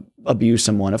abuse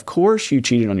someone. Of course you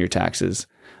cheated on your taxes.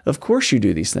 Of course you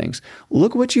do these things.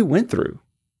 Look what you went through.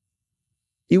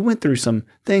 You went through some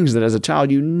things that as a child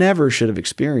you never should have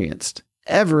experienced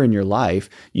ever in your life.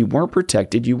 You weren't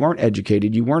protected. You weren't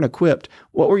educated. You weren't equipped.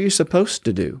 What were you supposed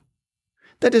to do?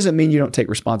 That doesn't mean you don't take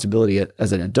responsibility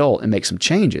as an adult and make some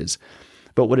changes.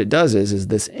 But what it does is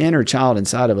this inner child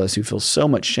inside of us who feels so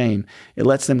much shame, it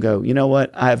lets them go, you know what?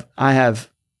 I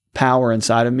have power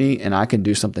inside of me and I can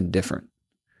do something different.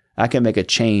 I can make a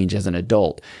change as an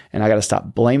adult, and I got to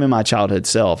stop blaming my childhood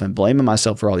self and blaming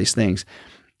myself for all these things.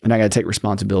 And I got to take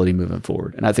responsibility moving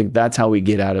forward. And I think that's how we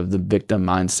get out of the victim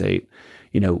mindset.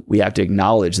 We have to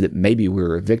acknowledge that maybe we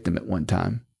were a victim at one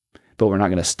time, but we're not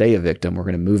going to stay a victim. We're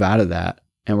going to move out of that,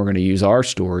 and we're going to use our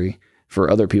story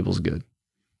for other people's good.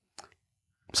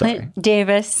 Clint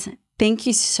Davis, thank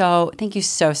you so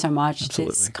much. Absolutely.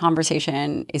 This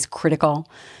conversation is critical.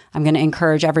 I'm going to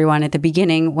encourage everyone at the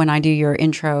beginning when I do your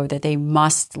intro that they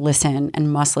must listen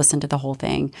to the whole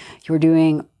thing. You're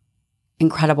doing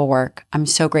incredible work. I'm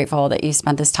so grateful that you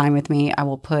spent this time with me.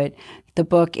 The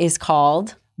book is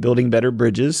called Building Better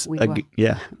Bridges.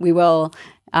 We will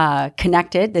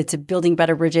connect it. It's Building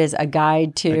Better Bridges, a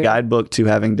guidebook to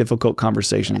having difficult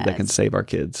conversations that can save our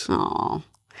kids. Aww.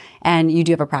 And you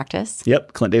do have a practice?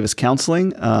 Yep. Clint Davis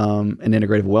Counseling and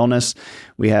Integrative Wellness.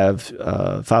 We have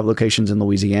 5 locations in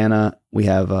Louisiana. We're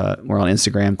on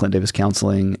Instagram, Clint Davis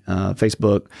Counseling,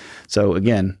 Facebook. So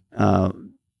again,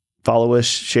 follow us,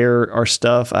 share our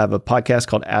stuff. I have a podcast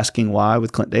called Asking Why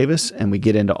with Clint Davis, and we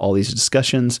get into all these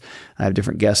discussions. I have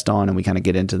different guests on, and we kind of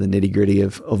get into the nitty gritty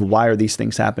of why are these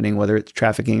things happening, whether it's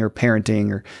trafficking or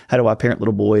parenting, or how do I parent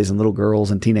little boys and little girls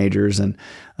and teenagers, and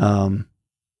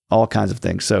all kinds of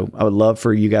things. So I would love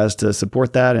for you guys to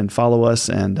support that and follow us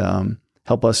and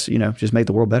help us, just make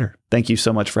the world better. Thank you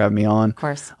so much for having me on. Of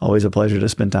course. Always a pleasure to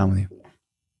spend time with you.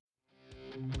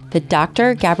 The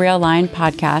Dr. Gabrielle Lyon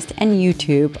podcast and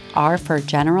YouTube are for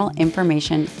general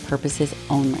information purposes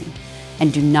only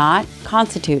and do not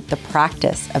constitute the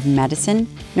practice of medicine,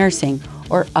 nursing,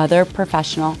 or other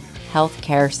professional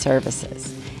healthcare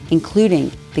services.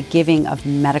 including the giving of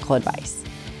medical advice.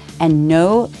 And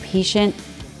no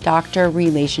patient-doctor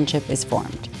relationship is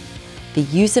formed. The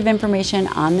use of information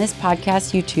on this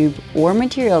podcast, YouTube, or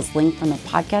materials linked from the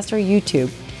podcast or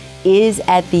YouTube is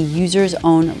at the user's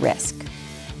own risk.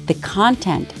 The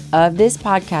content of this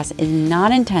podcast is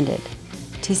not intended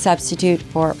to substitute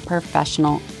for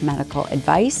professional medical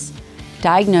advice,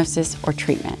 diagnosis, or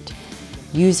treatment.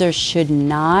 Users should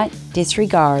not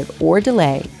disregard or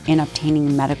delay in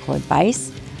obtaining medical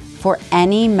advice for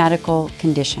any medical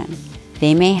condition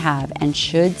they may have and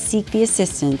should seek the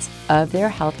assistance of their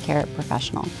healthcare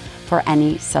professional for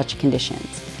any such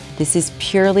conditions. This is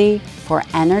purely for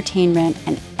entertainment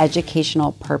and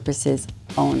educational purposes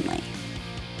only.